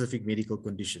specific medical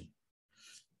condition.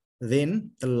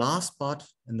 Then the last part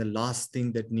and the last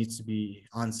thing that needs to be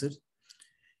answered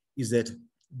is that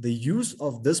the use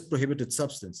of this prohibited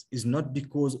substance is not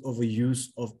because of a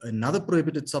use of another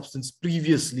prohibited substance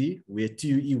previously where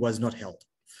TUE was not held.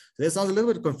 So that sounds a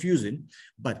little bit confusing,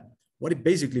 but what it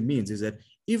basically means is that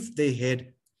if they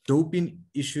had doping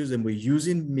issues and were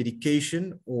using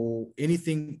medication or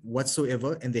anything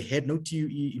whatsoever, and they had no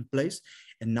TUE in place,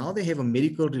 and now they have a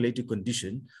medical related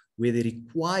condition where they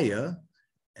require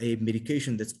a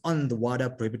medication that's on the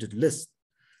WADA prohibited list,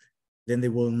 then they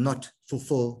will not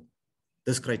fulfill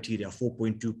this criteria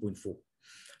 4.2.4.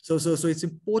 So it's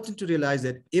important to realize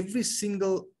that every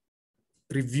single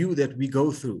review that we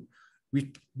go through,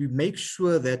 we make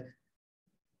sure that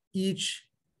each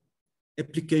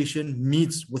application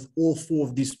meets with all four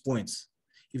of these points.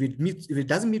 If it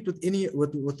doesn't meet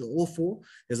with all four,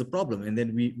 there's a problem, and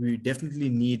then we definitely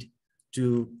need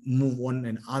to move on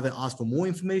and either ask for more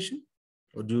information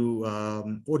or do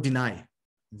or deny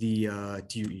the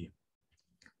TUE.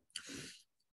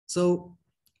 So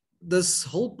this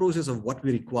whole process of what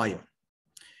we require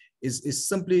is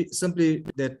simply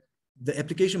that the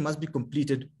application must be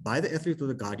completed by the athlete or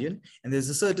the guardian, and there's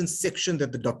a certain section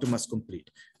that the doctor must complete.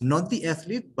 Not the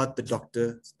athlete, but the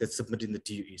doctor that's submitting the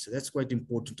TUE. So that's quite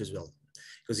important as well,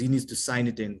 because he needs to sign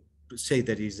it and say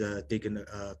that he's taken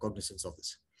cognizance of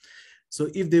this. So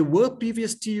if there were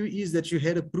previous TUEs that you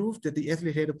had approved, that the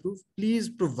athlete had approved, please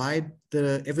provide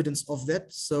the evidence of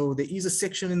that. So there is a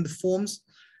section in the forms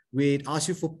where it asks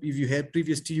you for if you had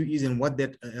previous TUEs and what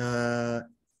that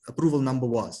approval number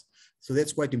was. So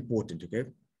that's quite important, okay?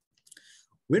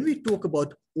 When we talk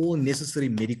about all necessary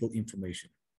medical information,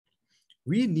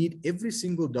 we need every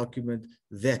single document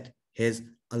that has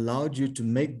allowed you to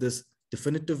make this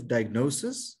definitive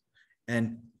diagnosis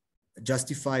and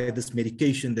justify this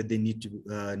medication that they need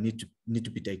to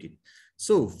be taken.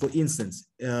 So, for instance,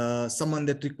 someone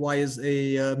that requires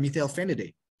a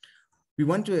methylphenidate, we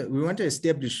want to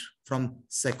establish from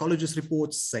psychologist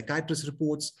reports, psychiatrist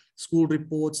reports, school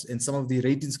reports, and some of the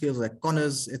rating scales like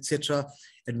Connors, etc.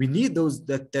 And we need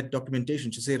that documentation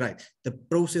to say, right, the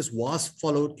process was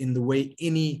followed in the way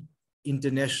any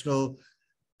international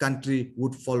country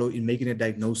would follow in making a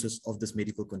diagnosis of this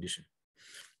medical condition.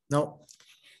 Now,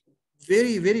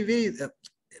 very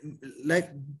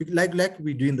like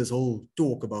we're doing this whole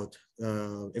talk about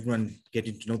everyone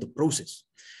getting to know the process.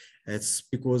 It's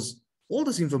because all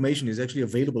this information is actually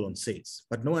available on SAIDS,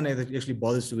 but no one actually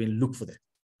bothers to look for that.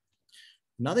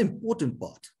 Another important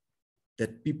part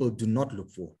that people do not look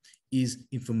for is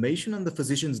information on the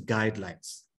physician's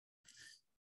guidelines.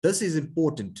 This is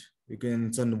important because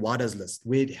it's on WADA's list,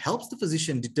 where it helps the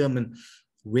physician determine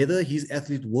whether his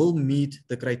athlete will meet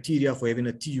the criteria for having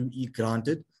a TUE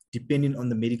granted, depending on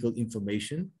the medical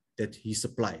information that he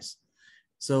supplies.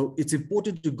 So it's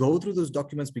important to go through those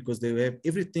documents because they have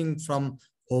everything from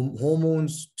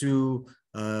hormones to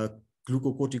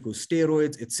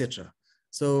glucocorticosteroids, etc.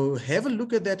 So have a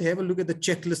look at that, have a look at the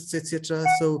checklists, etc.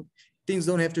 So things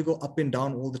don't have to go up and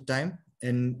down all the time,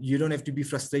 and you don't have to be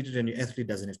frustrated, and your athlete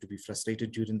doesn't have to be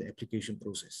frustrated during the application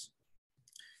process.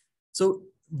 So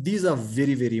these are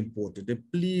very important, and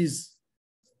please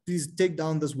take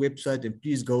down this website and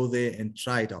please go there and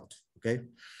try it out, okay?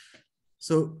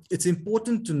 So it's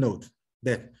important to note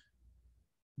that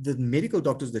the medical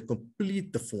doctors that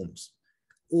complete the forms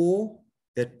or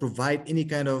that provide any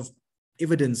kind of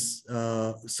evidence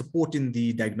supporting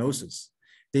the diagnosis,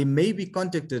 they may be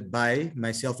contacted by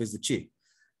myself as the chair.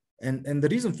 And the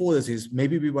reason for this is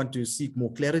maybe we want to seek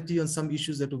more clarity on some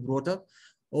issues that were brought up,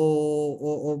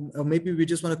 or maybe we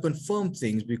just want to confirm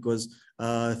things because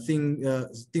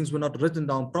things were not written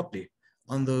down properly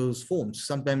on those forms.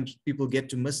 Sometimes people get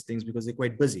to miss things because they're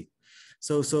quite busy.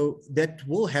 So that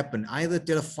will happen either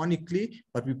telephonically,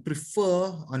 but we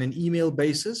prefer on an email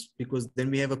basis because then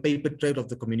we have a paper trail of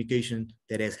the communication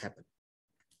that has happened.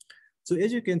 So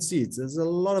as you can see, there's a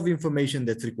lot of information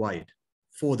that's required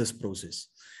for this process.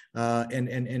 And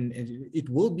it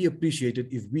will be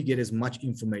appreciated if we get as much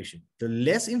information. The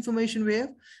less information we have,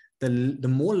 the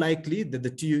more likely that the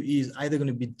TUE is either going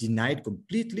to be denied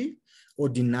completely or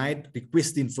denied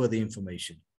requesting further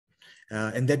information.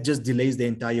 And that just delays the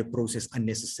entire process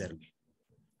unnecessarily.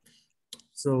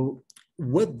 So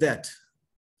with that,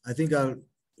 I think I'd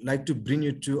like to bring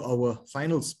you to our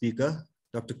final speaker,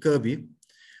 Dr. Kirby,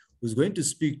 who's going to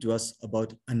speak to us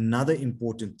about another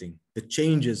important thing, the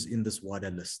changes in this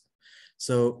WADA list.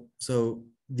 So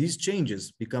these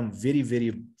changes become very,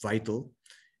 very vital.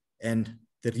 And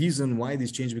the reason why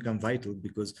these changes become vital,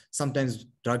 because sometimes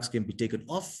drugs can be taken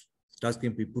off, drugs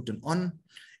can be put on,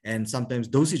 and sometimes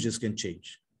dosages can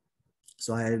change.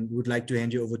 So I would like to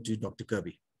hand you over to Dr.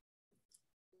 Kirby.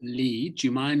 Lee, do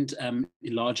you mind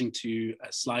enlarging to a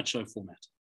slideshow format?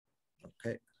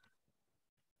 Okay.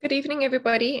 Good evening,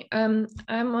 everybody. I'm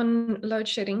on load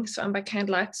shedding, so I'm by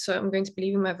candlelight, so I'm going to be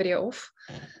leaving my video off.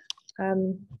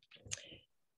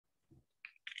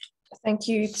 Thank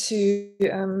you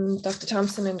to Dr.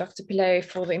 Thompson and Dr. Pillay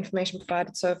for the information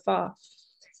provided so far.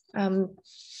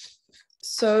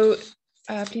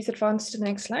 Please advance to the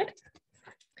next slide.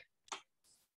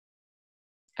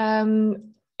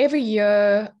 Every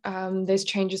year, there's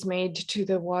changes made to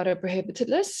the WADA prohibited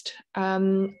list,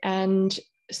 and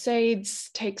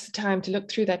SAIDS takes the time to look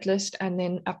through that list and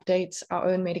then updates our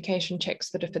own medication checks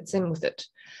that it fits in with it.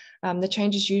 The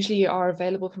changes usually are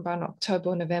available from around October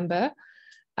or November,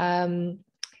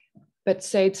 but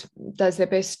SAIDS does their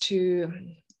best to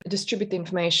distribute the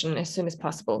information as soon as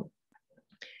possible.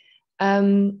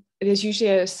 There's usually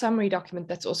a summary document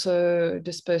that's also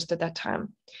dispersed at that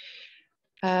time.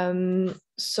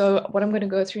 So what I'm going to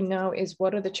go through now is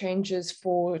what are the changes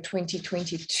for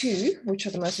 2022, which are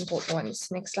the most important ones.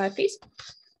 Next slide, please.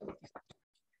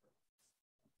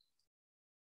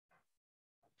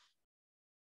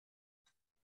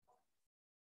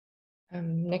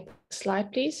 Next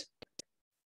slide, please.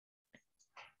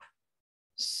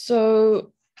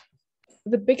 So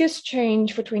the biggest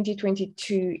change for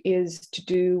 2022 is to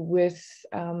do with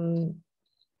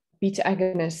beta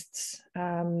agonists.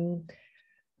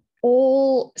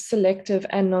 All selective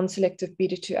and non-selective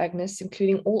beta-2 agonists,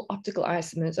 including all optical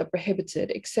isomers, are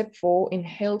prohibited except for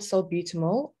inhaled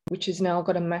salbutamol, which has now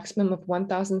got a maximum of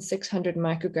 1,600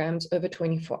 micrograms over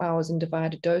 24 hours in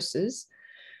divided doses,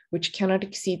 which cannot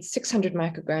exceed 600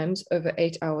 micrograms over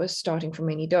 8 hours starting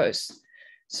from any dose.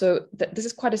 So this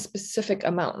is quite a specific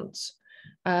amount.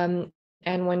 And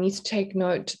one needs to take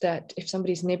note that if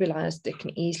somebody's nebulized, they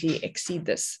can easily exceed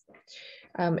this.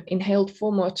 Inhaled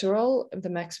formoterol, the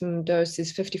maximum dose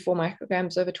is 54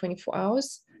 micrograms over 24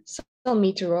 hours.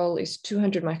 Salmeterol is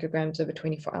 200 micrograms over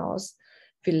 24 hours.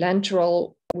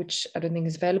 Vilanterol, which I don't think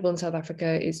is available in South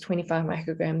Africa, is 25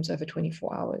 micrograms over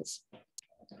 24 hours.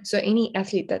 So any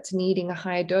athlete that's needing a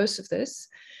higher dose of this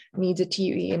needs a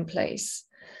TUE in place.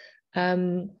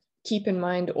 Keep in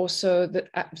mind also that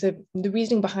the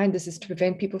reasoning behind this is to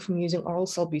prevent people from using oral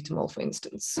salbutamol, for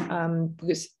instance,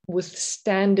 because with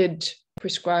standard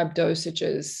prescribed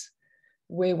dosages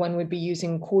where one would be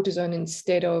using cortisone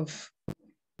instead of,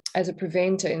 as a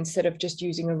preventer, instead of just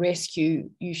using a rescue,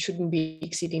 you shouldn't be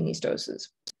exceeding these doses.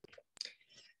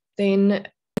 Then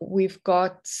we've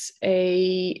got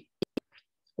a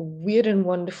weird and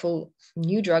wonderful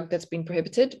new drug that's been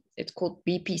prohibited. It's called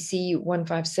BPC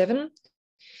 157.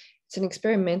 It's an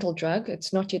experimental drug.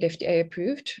 It's not yet FDA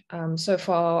approved. So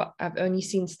far, I've only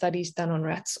seen studies done on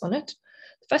rats on it.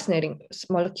 Fascinating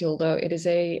molecule, though. It is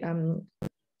a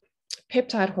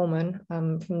peptide hormone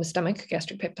from the stomach,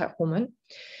 gastric peptide hormone.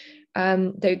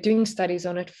 They're doing studies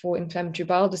on it for inflammatory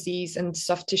bowel disease and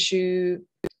soft tissue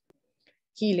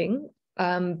healing,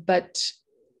 but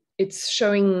it's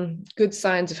showing good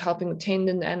signs of helping with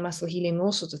tendon and muscle healing,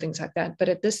 all sorts of things like that. But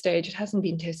at this stage, it hasn't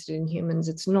been tested in humans.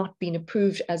 It's not been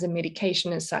approved as a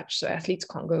medication as such, so athletes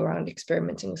can't go around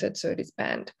experimenting with it, so it is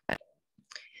banned.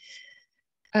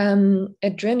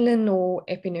 Adrenaline, or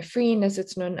epinephrine as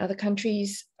it's known in other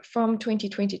countries, from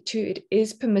 2022, it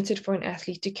is permitted for an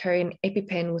athlete to carry an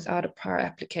EpiPen without a prior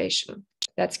application.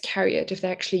 That's carry it. If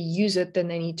they actually use it, then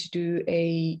they need to do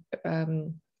a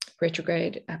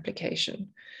retrograde application.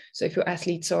 So if your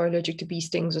athletes are allergic to bee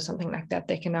stings or something like that,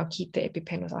 they can now keep the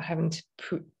EpiPen without having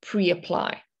to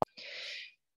pre-apply.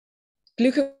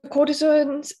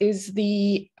 Glucocorticoids is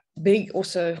the big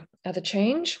also other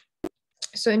change.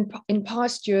 So in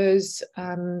past years,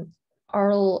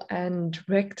 oral and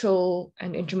rectal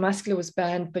and intramuscular was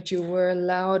banned, but you were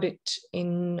allowed it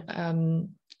in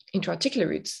intra-articular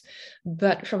routes.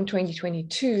 But from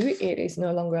 2022, it is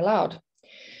no longer allowed.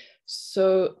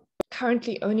 So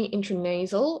currently only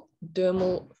intranasal,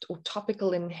 dermal or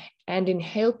topical and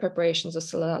inhaled preparations are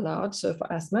still allowed, so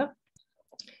for asthma.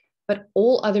 but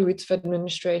all other routes of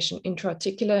administration,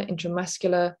 intra-articular,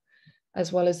 intramuscular,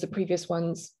 as well as the previous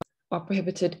ones, are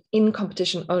prohibited in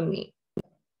competition only,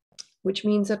 which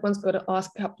means that one's got to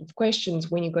ask a couple of questions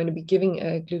when you're going to be giving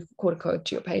a glucocorticoid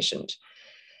to your patient.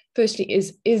 Firstly,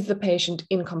 is the patient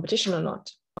in competition or not?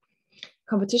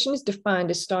 Competition is defined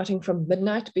as starting from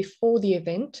midnight before the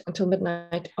event until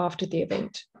midnight after the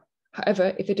event.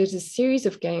 However, if it is a series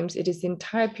of games, it is the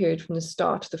entire period from the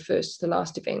start to the first to the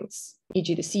last events,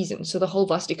 e.g. the season. So the whole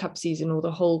Varsity Cup season or the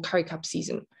whole Currie Cup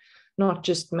season, not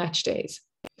just match days.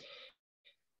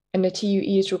 And a TUE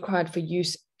is required for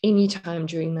use anytime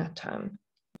during that time.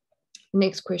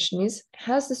 Next question is,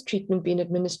 has this treatment been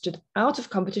administered out of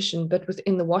competition but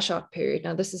within the washout period?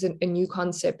 Now, this is a new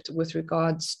concept with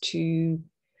regards to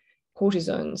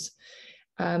cortisones.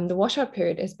 The washout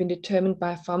period has been determined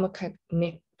by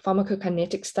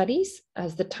pharmacokinetic studies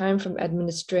as the time from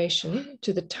administration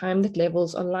to the time that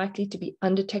levels are likely to be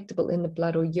undetectable in the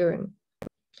blood or urine.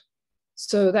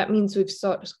 So that means we've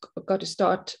got to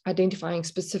start identifying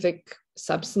specific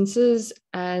substances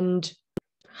and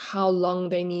how long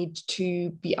they need to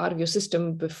be out of your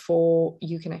system before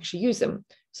you can actually use them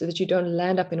so that you don't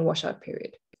land up in a washout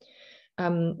period.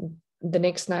 The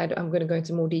next slide, I'm going to go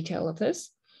into more detail of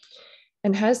this.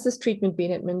 And has this treatment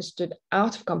been administered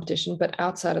out of competition but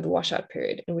outside of the washout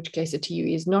period, in which case a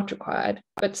TUE is not required,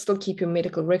 but still keep your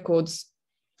medical records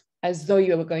as though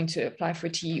you were going to apply for a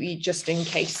TUE just in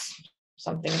case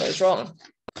something goes wrong.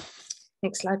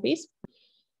 Next slide, please.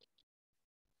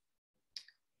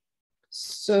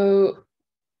 So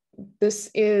this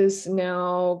is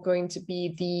now going to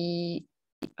be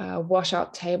the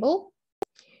washout table.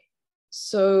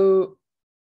 So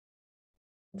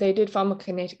they did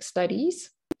pharmacokinetic studies,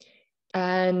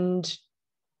 and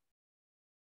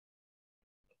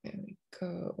there we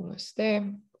go, almost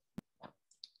there.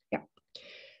 Yeah.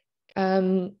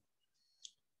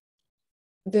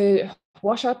 The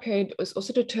washout period was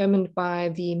also determined by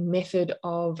the method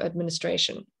of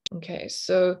administration. Okay,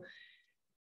 so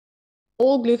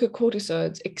all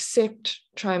glucocorticoids except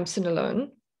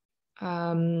triamcinolone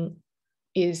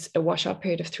is a washout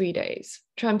period of 3 days.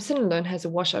 Triamcinolone has a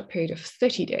washout period of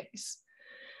 30 days.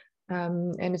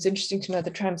 And it's interesting to know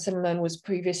that triamcinolone was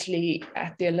previously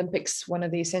at the Olympics, one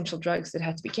of the essential drugs that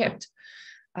had to be kept.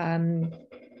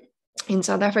 In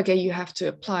South Africa, you have to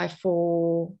apply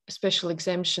for a special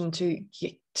exemption to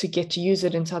get to use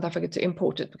it in South Africa, to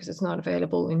import it, because it's not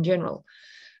available in general.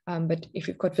 But if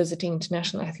you've got visiting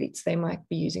international athletes, they might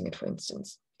be using it, for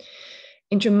instance.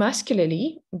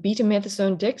 Intramuscularly,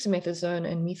 betamethasone, dexamethasone,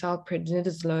 and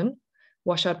methylprednisolone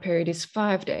washout period is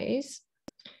 5 days,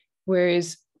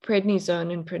 whereas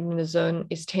prednisone and prednisone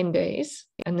is 10 days,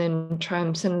 and then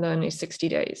triamcinolone is 60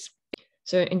 days.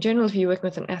 So in general, if you're working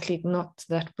with an athlete, not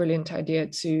that brilliant idea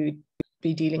to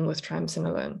be dealing with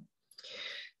triamcinolone.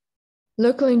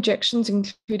 Local injections,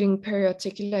 including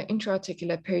periarticular,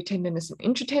 intra-articular, peritendinous, and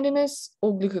intratendinous,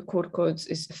 all glucocorticoids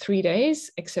is 3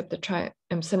 days, except the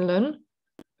triamcinolone,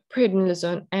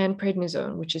 prednisone, and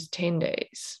prednisone, which is 10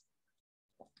 days.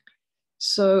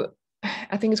 So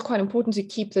I think it's quite important to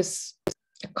keep a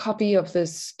copy of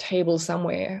this table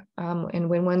somewhere. And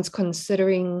when one's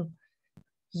considering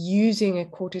using a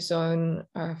cortisone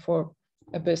for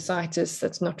a bursitis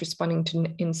that's not responding to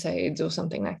NSAIDs or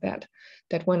something like that,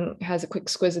 that one has a quick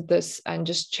squiz at this and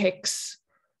just checks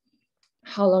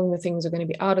how long the things are going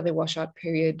to be out of the washout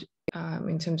period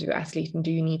in terms of your athlete, and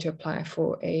do you need to apply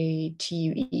for a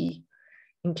TUE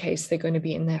in case they're going to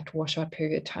be in that washout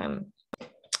period time.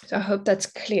 So I hope that's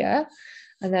clear,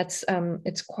 and that's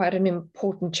it's quite an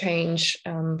important change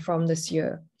from this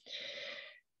year.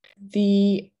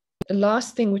 The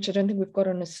last thing, which I don't think we've got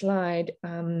on a slide,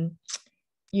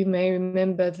 you may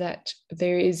remember that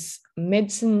there is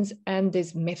medicines and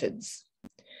there's methods.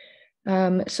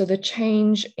 So the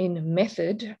change in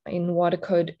method in WADA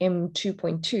code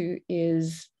M2.2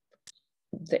 is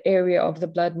the area of the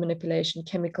blood manipulation,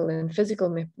 chemical and physical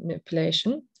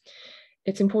manipulation.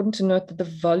 It's important to note that the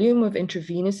volume of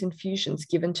intravenous infusions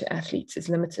given to athletes is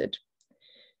limited.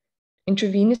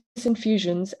 Intravenous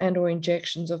infusions and or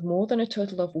injections of more than a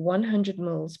total of 100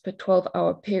 mils per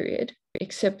 12-hour period,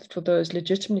 except for those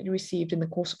legitimately received in the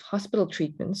course of hospital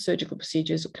treatments, surgical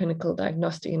procedures, or clinical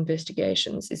diagnostic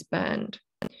investigations, is banned.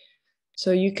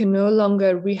 So you can no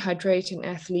longer rehydrate an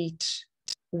athlete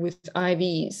with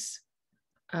IVs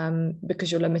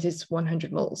because your limit is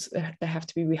 100 mils. They have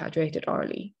to be rehydrated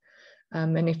orally.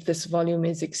 And if this volume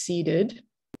is exceeded,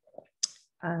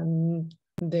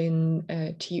 then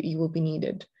TUE will be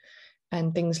needed.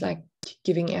 And things like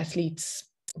giving athletes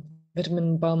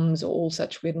vitamin bombs or all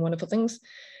such weird and wonderful things.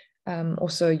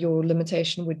 Also, your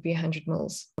limitation would be 100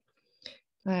 mils.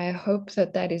 I hope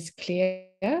that that is clear.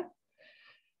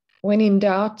 When in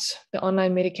doubt, the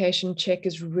online medication check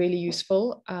is really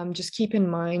useful. Just keep in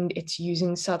mind it's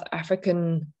using South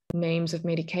African names of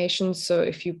medications. So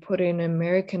if you put in an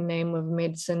American name of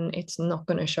medicine, it's not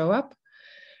going to show up.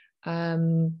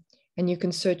 And you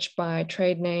can search by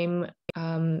trade name.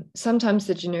 Sometimes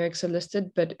the generics are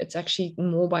listed, but it's actually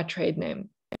more by trade name.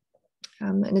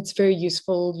 And it's very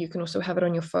useful. You can also have it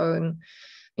on your phone.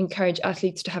 Encourage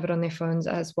athletes to have it on their phones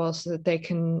as well so that they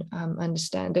can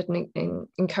understand it, and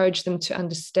encourage them to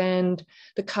understand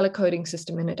the color coding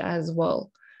system in it as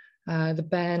well. The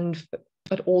band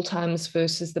at all times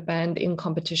versus the band in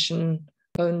competition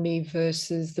only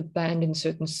versus the band in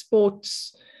certain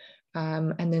sports.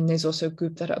 And then there's also a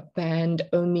group that are banned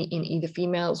only in either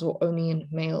females or only in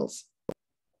males.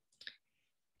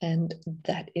 And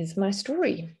that is my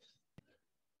story.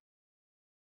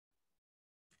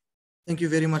 Thank you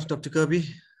very much, Dr. Kirby.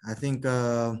 I think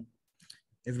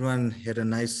everyone had a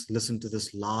nice listen to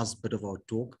this last bit of our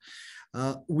talk.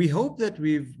 We hope that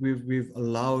we've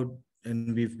allowed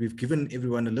and we've given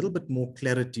everyone a little bit more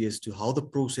clarity as to how the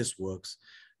process works,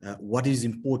 what is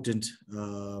important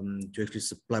to actually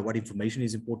supply, what information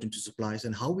is important to suppliers,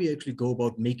 and how we actually go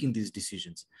about making these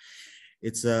decisions.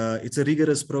 It's a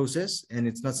rigorous process, and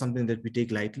it's not something that we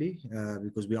take lightly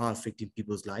because we are affecting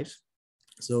people's lives.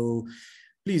 So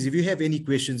please, if you have any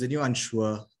questions and you're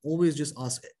unsure, always just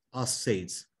ask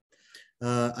SAIDS.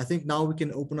 I think now we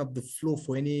can open up the floor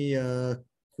for any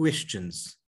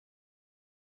questions.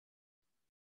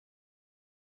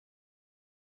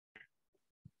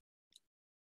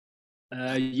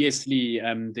 Yes, Lee,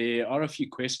 there are a few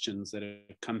questions that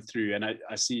have come through, and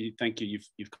I see, thank you,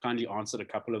 you've kindly answered a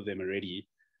couple of them already,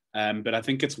 but I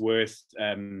think it's worth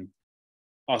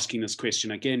asking this question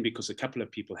again because a couple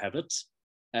of people have it.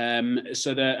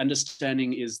 So the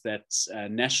understanding is that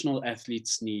national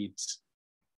athletes need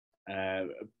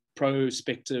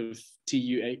prospective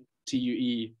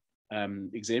TUE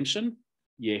exemption,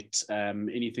 yet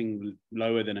anything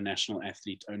lower than a national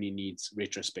athlete only needs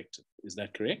retrospective. Is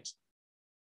that correct?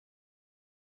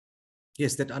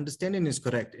 Yes, that understanding is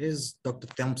correct. As Dr.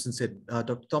 Thompson said,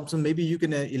 Dr. Thompson, maybe you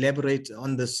can elaborate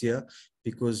on this here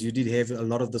because you did have a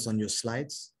lot of this on your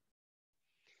slides.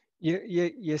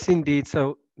 Yes, indeed.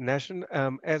 So national,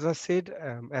 as I said,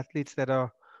 athletes that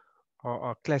are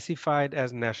classified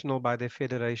as national by their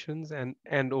federations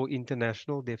and or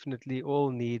international definitely all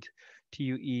need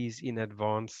TUEs in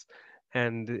advance,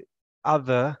 and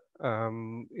other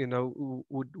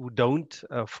who don't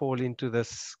fall into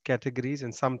this categories,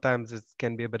 and sometimes it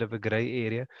can be a bit of a gray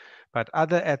area, but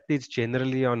other athletes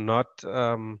generally are not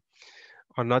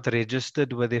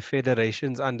registered with their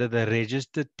federations under the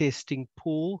registered testing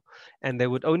pool, and they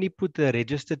would only put the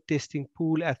registered testing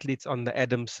pool athletes on the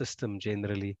ADAMS system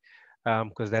generally,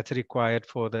 because that's required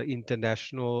for the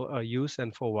international use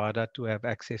and for WADA to have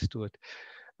access to it.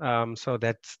 So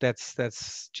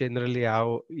that's generally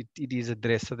how it is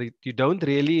addressed. So that you don't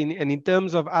really, and in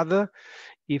terms of other,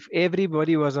 if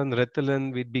everybody was on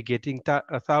Ritalin, we'd be getting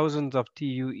thousands of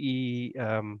TUE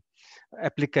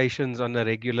applications on a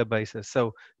regular basis.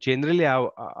 So generally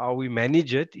how we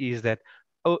manage it is that,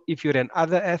 if you're an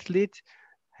other athlete,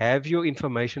 have your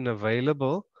information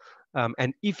available,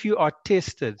 and if you are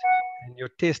tested and your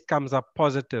test comes up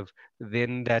positive,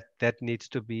 then that needs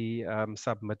to be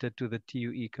submitted to the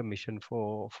TUE Commission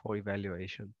for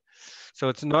evaluation. So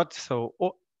it's not so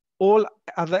all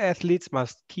other athletes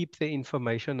must keep their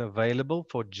information available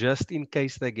for just in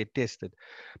case they get tested.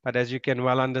 But as you can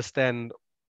well understand,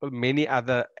 many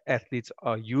other athletes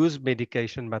use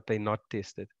medication, but they're not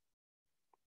tested.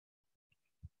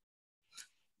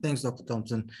 Thanks, Dr.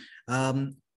 Thompson.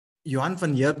 Johan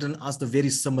van Heerden asked a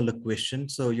very similar question.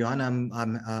 So Johan,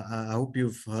 I hope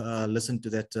you've listened to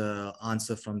that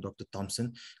answer from Dr.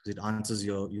 Thompson, because it answers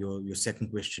your second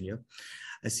question here.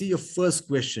 I see your first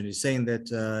question is saying that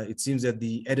it seems that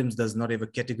the ADAMS does not have a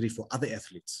category for other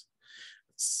athletes.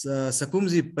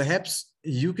 Sakumzi, perhaps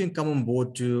you can come on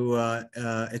board to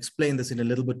explain this in a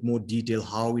little bit more detail,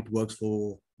 how it works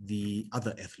for the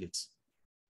other athletes.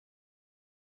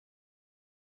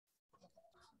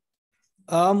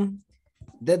 The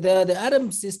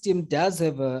ADAMS system does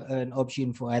have an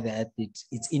option for other athletes.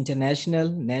 It's international,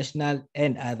 national,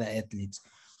 and other athletes.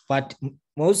 But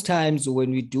most times when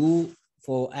we do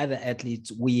for other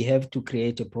athletes, we have to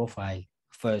create a profile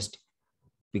first,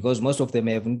 because most of them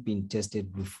haven't been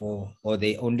tested before, or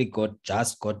they only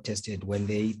just got tested when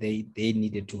they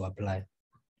needed to apply.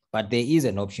 But there is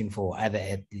an option for other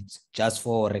athletes just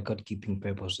for record keeping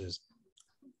purposes.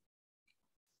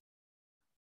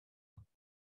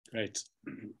 Great,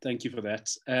 thank you for that.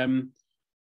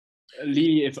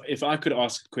 Lee, if I could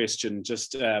ask a question,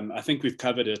 just I think we've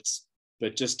covered it,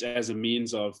 but just as a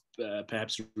means of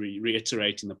perhaps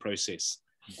reiterating the process,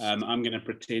 I'm going to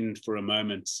pretend for a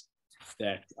moment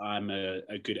that I'm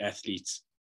a good athlete,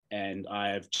 and I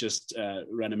have just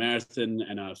run a marathon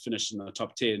and I've finished in the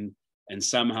top 10, and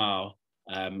somehow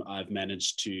I've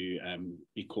managed to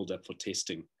be called up for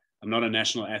testing. I'm not a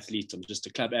national athlete, I'm just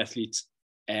a club athlete.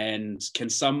 And can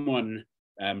someone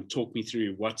talk me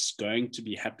through what's going to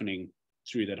be happening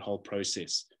through that whole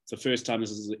process? It's the first time this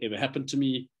has ever happened to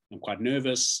me. I'm quite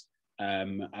nervous.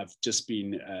 I've just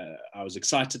been, I was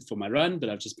excited for my run, but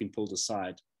I've just been pulled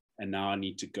aside, and now I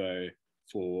need to go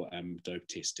for dope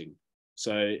testing.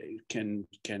 So can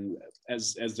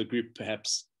as the group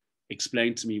perhaps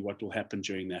explain to me what will happen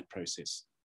during that process?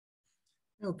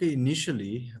 Okay,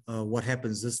 initially, what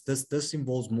happens, this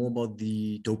involves more about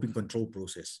the doping control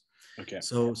process. Okay.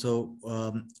 So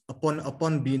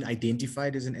upon being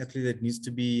identified as an athlete that needs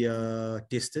to be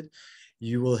tested,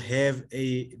 you will have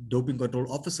a doping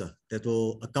control officer that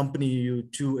will accompany you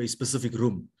to a specific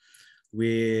room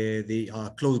where there are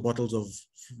closed bottles of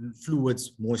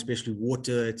fluids, more especially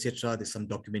water, etc. There's some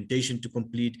documentation to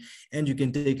complete, and you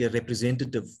can take a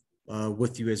representative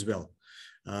with you as well.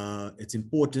 It's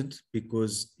important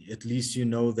because at least you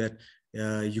know that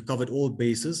you covered all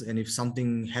bases, and if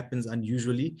something happens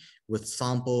unusually with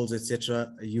samples,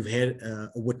 etc., you've had a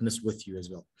witness with you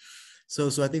as well. So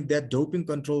I think that doping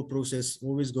control process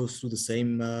always goes through the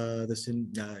same.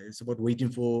 It's about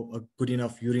waiting for a good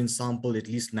enough urine sample, at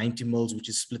least 90 mils, which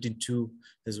is split in two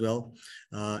as well,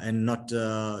 and not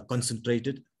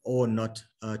concentrated or not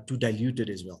too diluted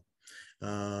as well.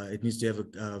 It needs to have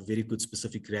a very good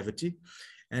specific gravity,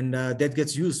 and that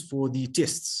gets used for the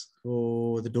tests,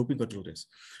 for the doping control test.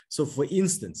 So for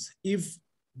instance, if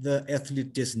the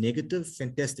athlete tests negative,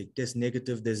 fantastic, test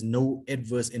negative, there's no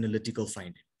adverse analytical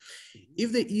finding.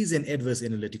 If there is an adverse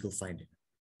analytical finding,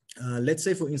 let's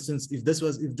say for instance, if this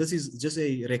is just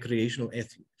a recreational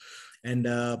athlete, and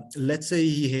let's say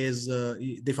he has,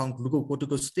 they found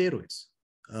glucocorticosteroids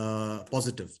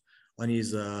positive on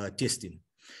his testing,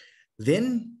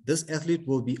 then this athlete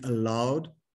will be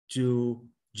allowed to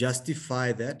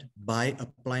justify that by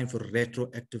applying for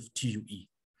retroactive TUE.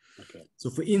 Okay. So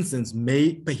for instance,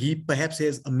 he perhaps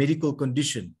has a medical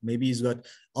condition. Maybe he's got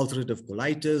ulcerative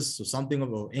colitis or something,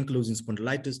 or ankylosing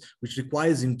spondylitis, which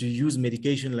requires him to use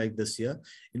medication like this here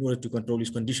in order to control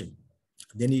his condition.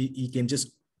 Then he can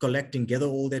just collect and gather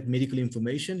all that medical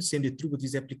information, send it through with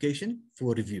his application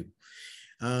for review.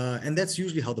 And that's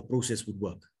usually how the process would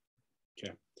work.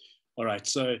 Okay. All right.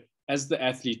 So as the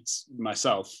athlete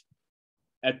myself,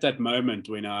 at that moment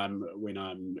when I'm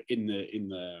in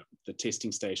the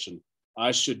testing station,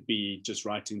 I should be just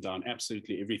writing down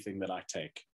absolutely everything that I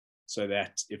take, so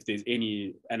that if there's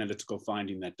any analytical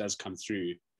finding that does come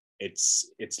through, it's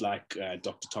like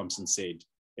Dr. Thompson said,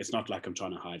 it's not like I'm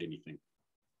trying to hide anything.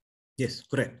 Yes,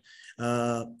 correct.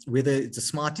 Whether it's a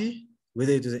Smartie,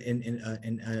 whether it is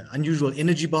an unusual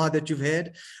energy bar that you've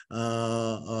had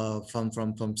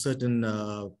from certain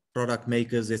product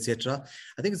makers, etc.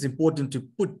 I think it's important to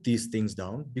put these things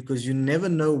down, because you never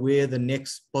know where the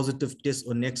next positive test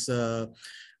or next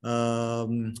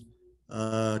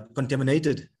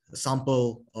contaminated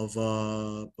sample of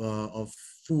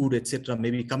food, etc.,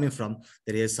 maybe coming from,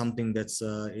 that has something that's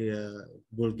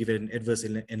will give it an adverse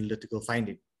analytical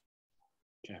finding.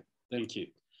 Okay, thank you.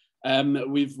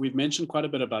 We've mentioned quite a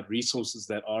bit about resources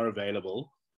that are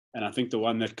available, and I think the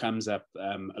one that comes up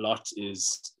a lot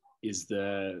is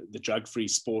the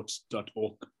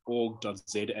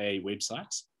drugfreesport.org.za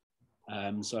website.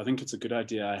 So I think it's a good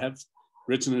idea. I have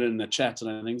written it in the chat, and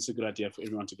I think it's a good idea for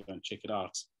everyone to go and check it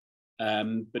out.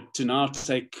 But to now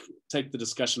take the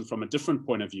discussion from a different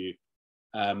point of view,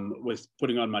 with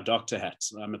putting on my doctor hat.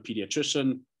 I'm a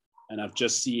pediatrician, and I've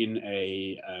just seen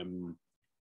a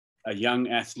young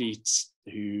athlete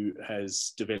who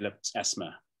has developed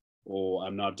asthma, or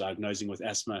I'm now diagnosing with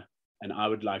asthma, and I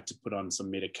would like to put on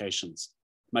some medications.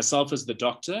 Myself as the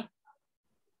doctor,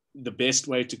 the best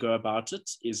way to go about it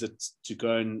is to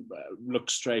go and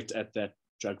look straight at that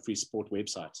Drug Free Sport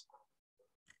website.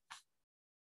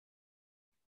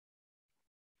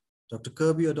 Dr.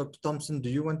 Kirby or Dr. Thompson,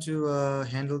 do you want to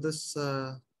handle this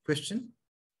question?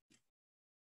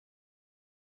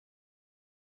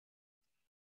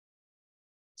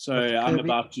 So I'm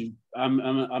about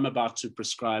to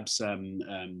prescribe some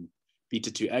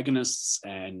beta-2 agonists,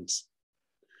 and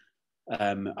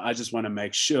I just want to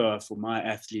make sure for my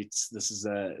athletes, this is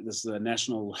a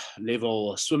national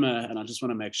level swimmer, and I just want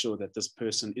to make sure that this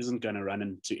person isn't going to run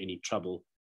into any trouble.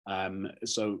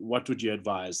 So what would you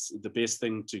advise? The best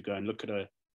thing to go and look at a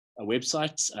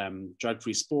website,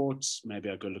 Drug-Free Sports. Maybe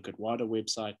I'll go look at WADA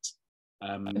website.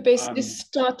 The best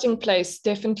starting place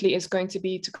definitely is going to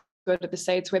be to go to the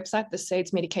SAIDS website, the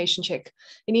SAIDS medication check.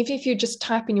 And if you just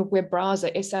type in your web browser,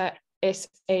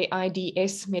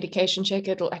 SAIDS medication check,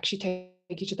 it'll actually take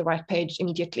you to the right page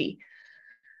immediately.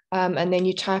 And then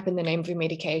you type in the name of your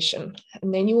medication,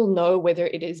 and then you will know whether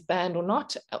it is banned or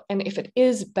not. And if it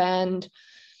is banned,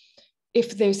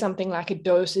 if there's something like a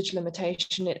dosage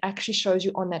limitation, it actually shows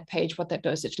you on that page what that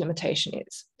dosage limitation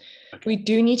is. Okay. We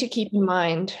do need to keep in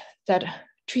mind that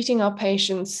treating our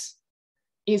patients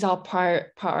is our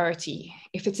priority.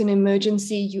 If it's an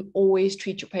emergency, you always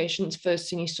treat your patients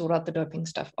first and you sort out the doping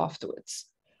stuff afterwards.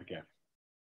 Okay.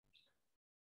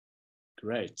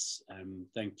 Great.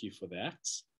 Thank you for that.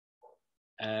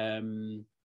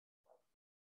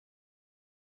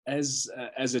 As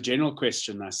a general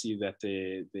question, I see that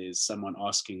there's someone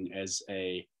asking, as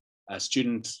a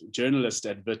student journalist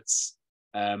at WITS,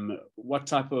 what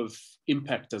type of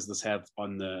impact does this have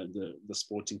on the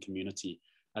sporting community?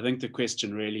 I think the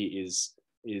question really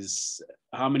is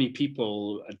how many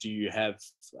people do you have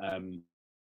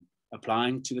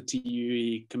applying to the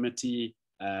TUE committee?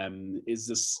 Is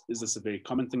this a very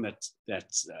common thing that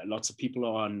lots of people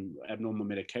are on abnormal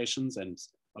medications and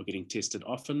are getting tested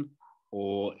often,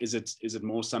 or is it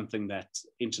more something that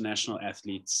international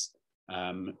athletes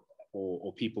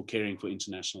or people caring for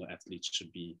international athletes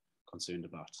should be concerned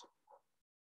about?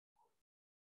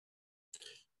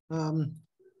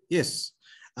 Yes,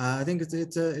 I think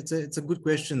it's a good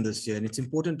question this year, and it's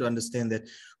important to understand that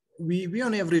we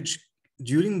on average,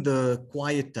 during the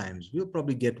quiet times, we'll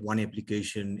probably get one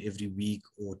application every week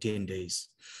or 10 days.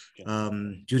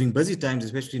 Okay. During busy times,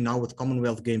 especially now with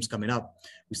Commonwealth Games coming up,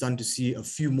 we're starting to see a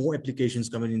few more applications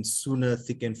coming in sooner,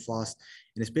 thick and fast.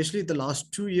 And especially the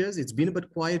last 2 years, it's been a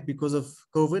bit quiet because of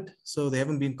COVID. So there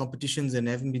haven't been competitions and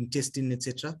haven't been testing,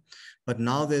 etc. But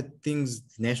now that things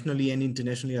nationally and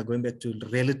internationally are going back to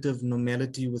relative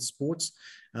normality with sports,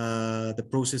 the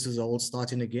processes are all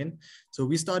starting again. So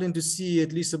we're starting to see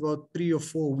at least about 3 or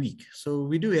 4 a week. So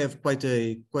we do have quite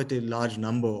a large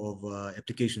number of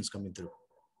applications coming through.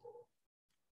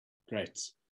 Great,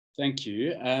 thank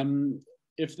you.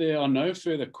 If there are no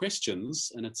further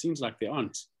questions, and it seems like there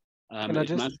aren't, can I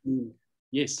just?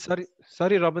 Yes.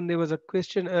 Sorry, Robin. There was a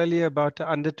question earlier about an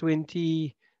under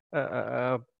 20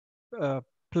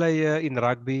 player in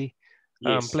rugby,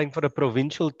 yes, playing for a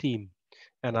provincial team,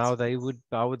 and how they would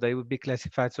be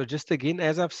classified. So just again,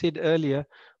 as I've said earlier,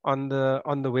 on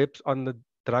the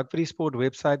Drug-Free Sport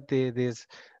website, there's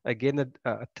again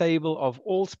a table of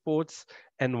all sports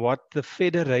and what the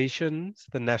federations,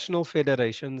 the national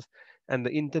federations and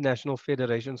the international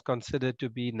federations consider to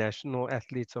be national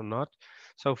athletes or not.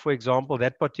 So for example,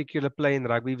 that particular player in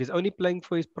rugby, if he's only playing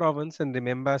for his province, and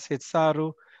remember I said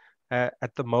SARU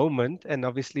at the moment, and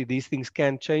obviously these things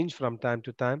can change from time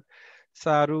to time,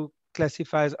 SARU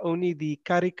classifies only the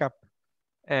Currie Cup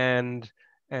and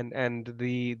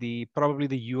the probably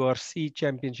the URC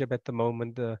championship at the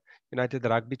moment, the United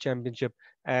Rugby Championship,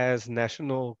 as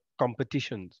national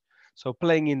competitions. So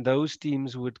playing in those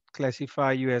teams would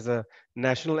classify you as a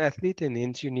national athlete, and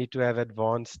hence you need to have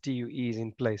advanced TUEs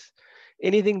in place.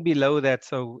 Anything below that,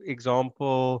 so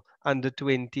example, under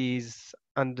 20s,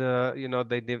 under,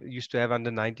 they used to have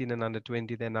under 19 and under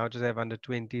 20, they now just have under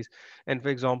 20s. And for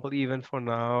example, even for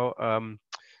now,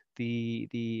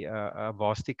 the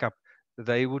Varsity Cup,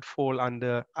 they would fall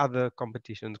under other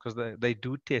competitions, because they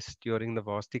do test during the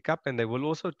Varsity Cup, and they will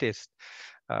also test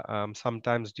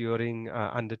sometimes during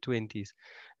under 20s.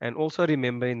 And also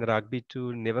remember in rugby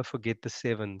to never forget the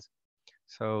sevens.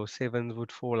 So sevens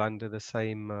would fall under the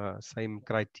same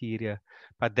criteria,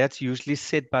 but that's usually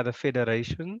set by the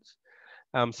federations.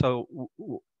 And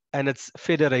it's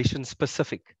federation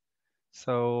specific.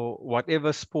 So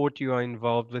whatever sport you are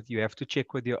involved with, you have to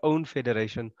check with your own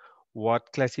federation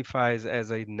what classifies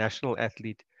as a national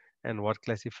athlete and what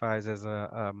classifies as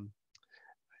an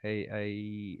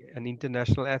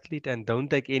international athlete, and don't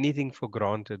take anything for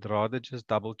granted. Rather just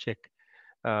double check,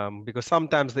 because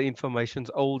sometimes the information's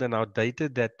old and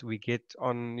outdated that we get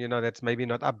on, that's maybe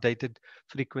not updated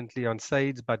frequently on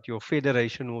SAIDS, but your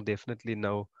federation will definitely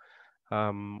know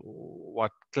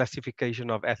what classification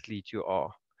of athlete you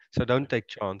are. So don't take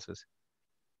chances.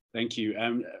 Thank you.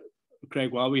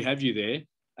 Craig, while we have you there,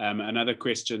 another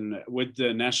question: would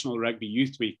the National Rugby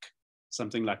Youth Week,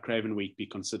 something like Craven Week, be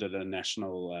considered a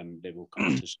national level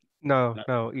competition? No.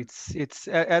 It's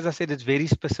as I said, it's very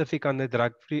specific on the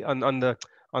drug-free on the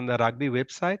rugby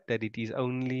website, that it is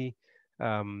only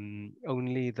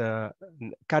the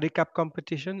Currie Cup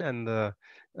competition and the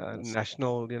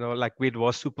national, like it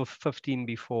was Super 15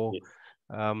 before. Yes.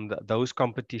 those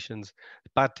competitions.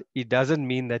 But it doesn't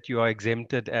mean that you are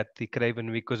exempted at the Craven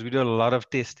Week, because we do a lot of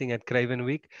testing at Craven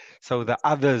Week. So the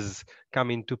others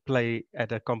come into play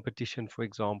at a competition, for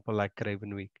example, like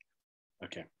Craven Week.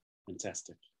 Okay,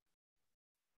 fantastic.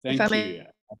 Thank you.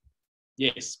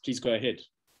 Yes, please go ahead.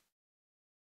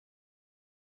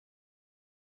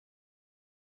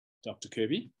 Dr.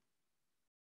 Kirby.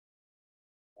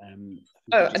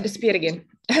 I disappeared again.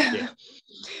 Yeah.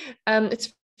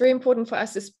 It's very important for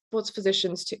us as sports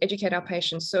physicians to educate our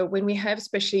patients. So when we have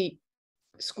especially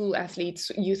school athletes,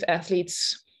 youth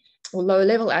athletes, or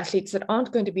low-level athletes that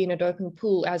aren't going to be in a doping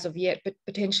pool as of yet, but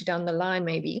potentially down the line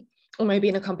maybe, or maybe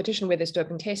in a competition where there's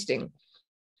doping testing,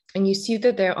 and you see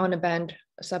that they're on a banned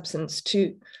substance,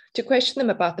 to question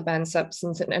them about the banned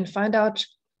substance and find out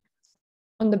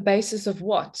on the basis of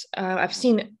what. I've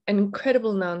seen an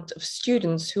incredible amount of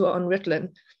students who are on Ritalin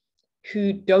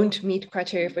who don't meet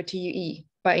criteria for TUE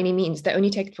by any means. They only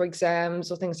take it for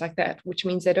exams or things like that, which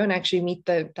means they don't actually meet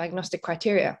the diagnostic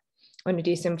criteria on a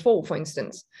DSM-4, for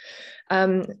instance.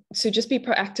 So just be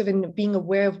proactive in being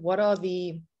aware of what are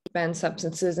the banned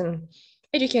substances and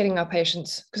educating our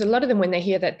patients, because a lot of them, when they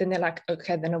hear that, then they're like,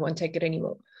 okay, then I won't take it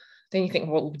anymore. Then you think,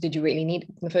 well, did you really need it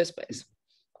in the first place?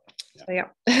 Yeah. So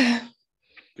yeah.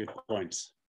 Good point.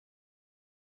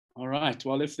 All right.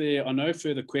 Well, if there are no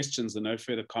further questions and no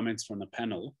further comments from the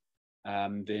panel,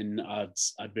 then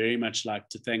I'd very much like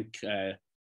to thank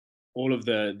all of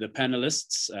the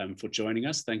panelists for joining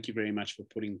us. Thank you very much for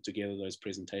putting together those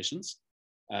presentations.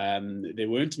 There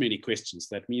weren't many questions.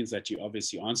 That means that you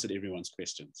obviously answered everyone's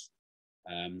questions.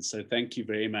 So thank you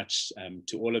very much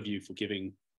to all of you for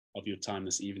giving of your time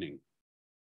this evening.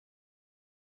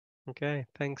 Okay,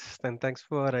 thanks. And thanks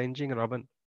for arranging, Robin.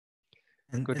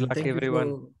 And good luck,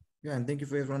 everyone. And thank you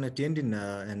for everyone attending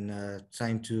and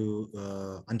trying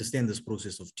to understand this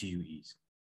process of TUEs.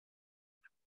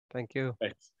 Thank you.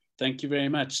 Thank you very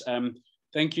much.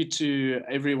 Thank you to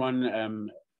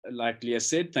everyone. Like Leah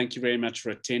said, thank you very much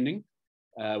for attending.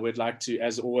 We'd like to,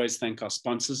 as always, thank our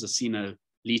sponsors, Asino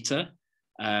Lita,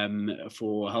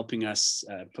 for helping us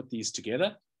put these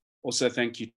together. Also,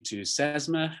 thank you to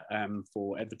SASMA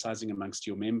for advertising amongst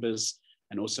your members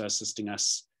and also assisting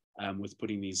us with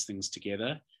putting these things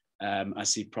together. I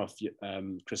see Prof.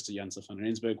 Christa Janse van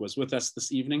Rensburg was with us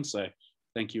this evening, so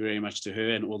thank you very much to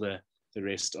her and all the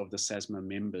rest of the SASMA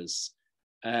members.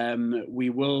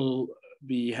 We will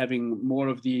be having more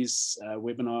of these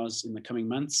webinars in the coming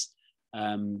months.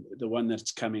 The one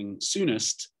that's coming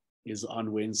soonest is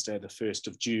on Wednesday, the 1st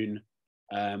of June,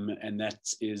 and that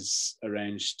is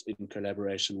arranged in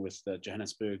collaboration with the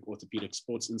Johannesburg Orthopedic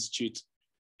Sports Institute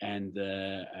and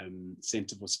the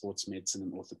Center for Sports Medicine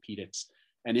and Orthopedics.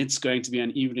 And it's going to be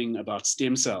an evening about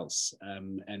stem cells.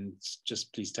 And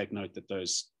just please take note that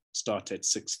those start at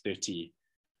 6:30.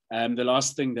 The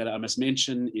last thing that I must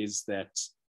mention is that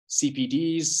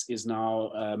CPDs is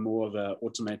now more of an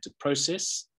automated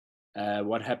process.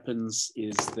 What happens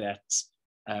is that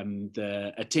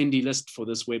the attendee list for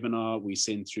this webinar we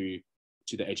send through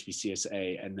to the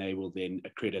HPCSA, and they will then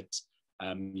accredit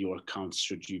your accounts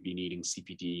should you be needing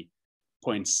CPD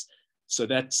points. So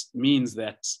that means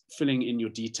that filling in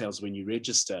your details when you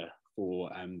register for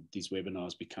these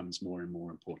webinars becomes more and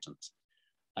more important.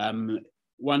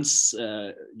 Once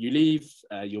you leave,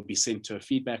 you'll be sent to a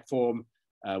feedback form.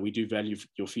 We do value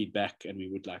your feedback and we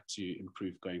would like to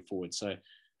improve going forward. So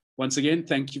once again,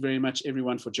 thank you very much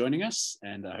everyone for joining us,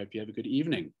 and I hope you have a good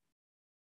evening.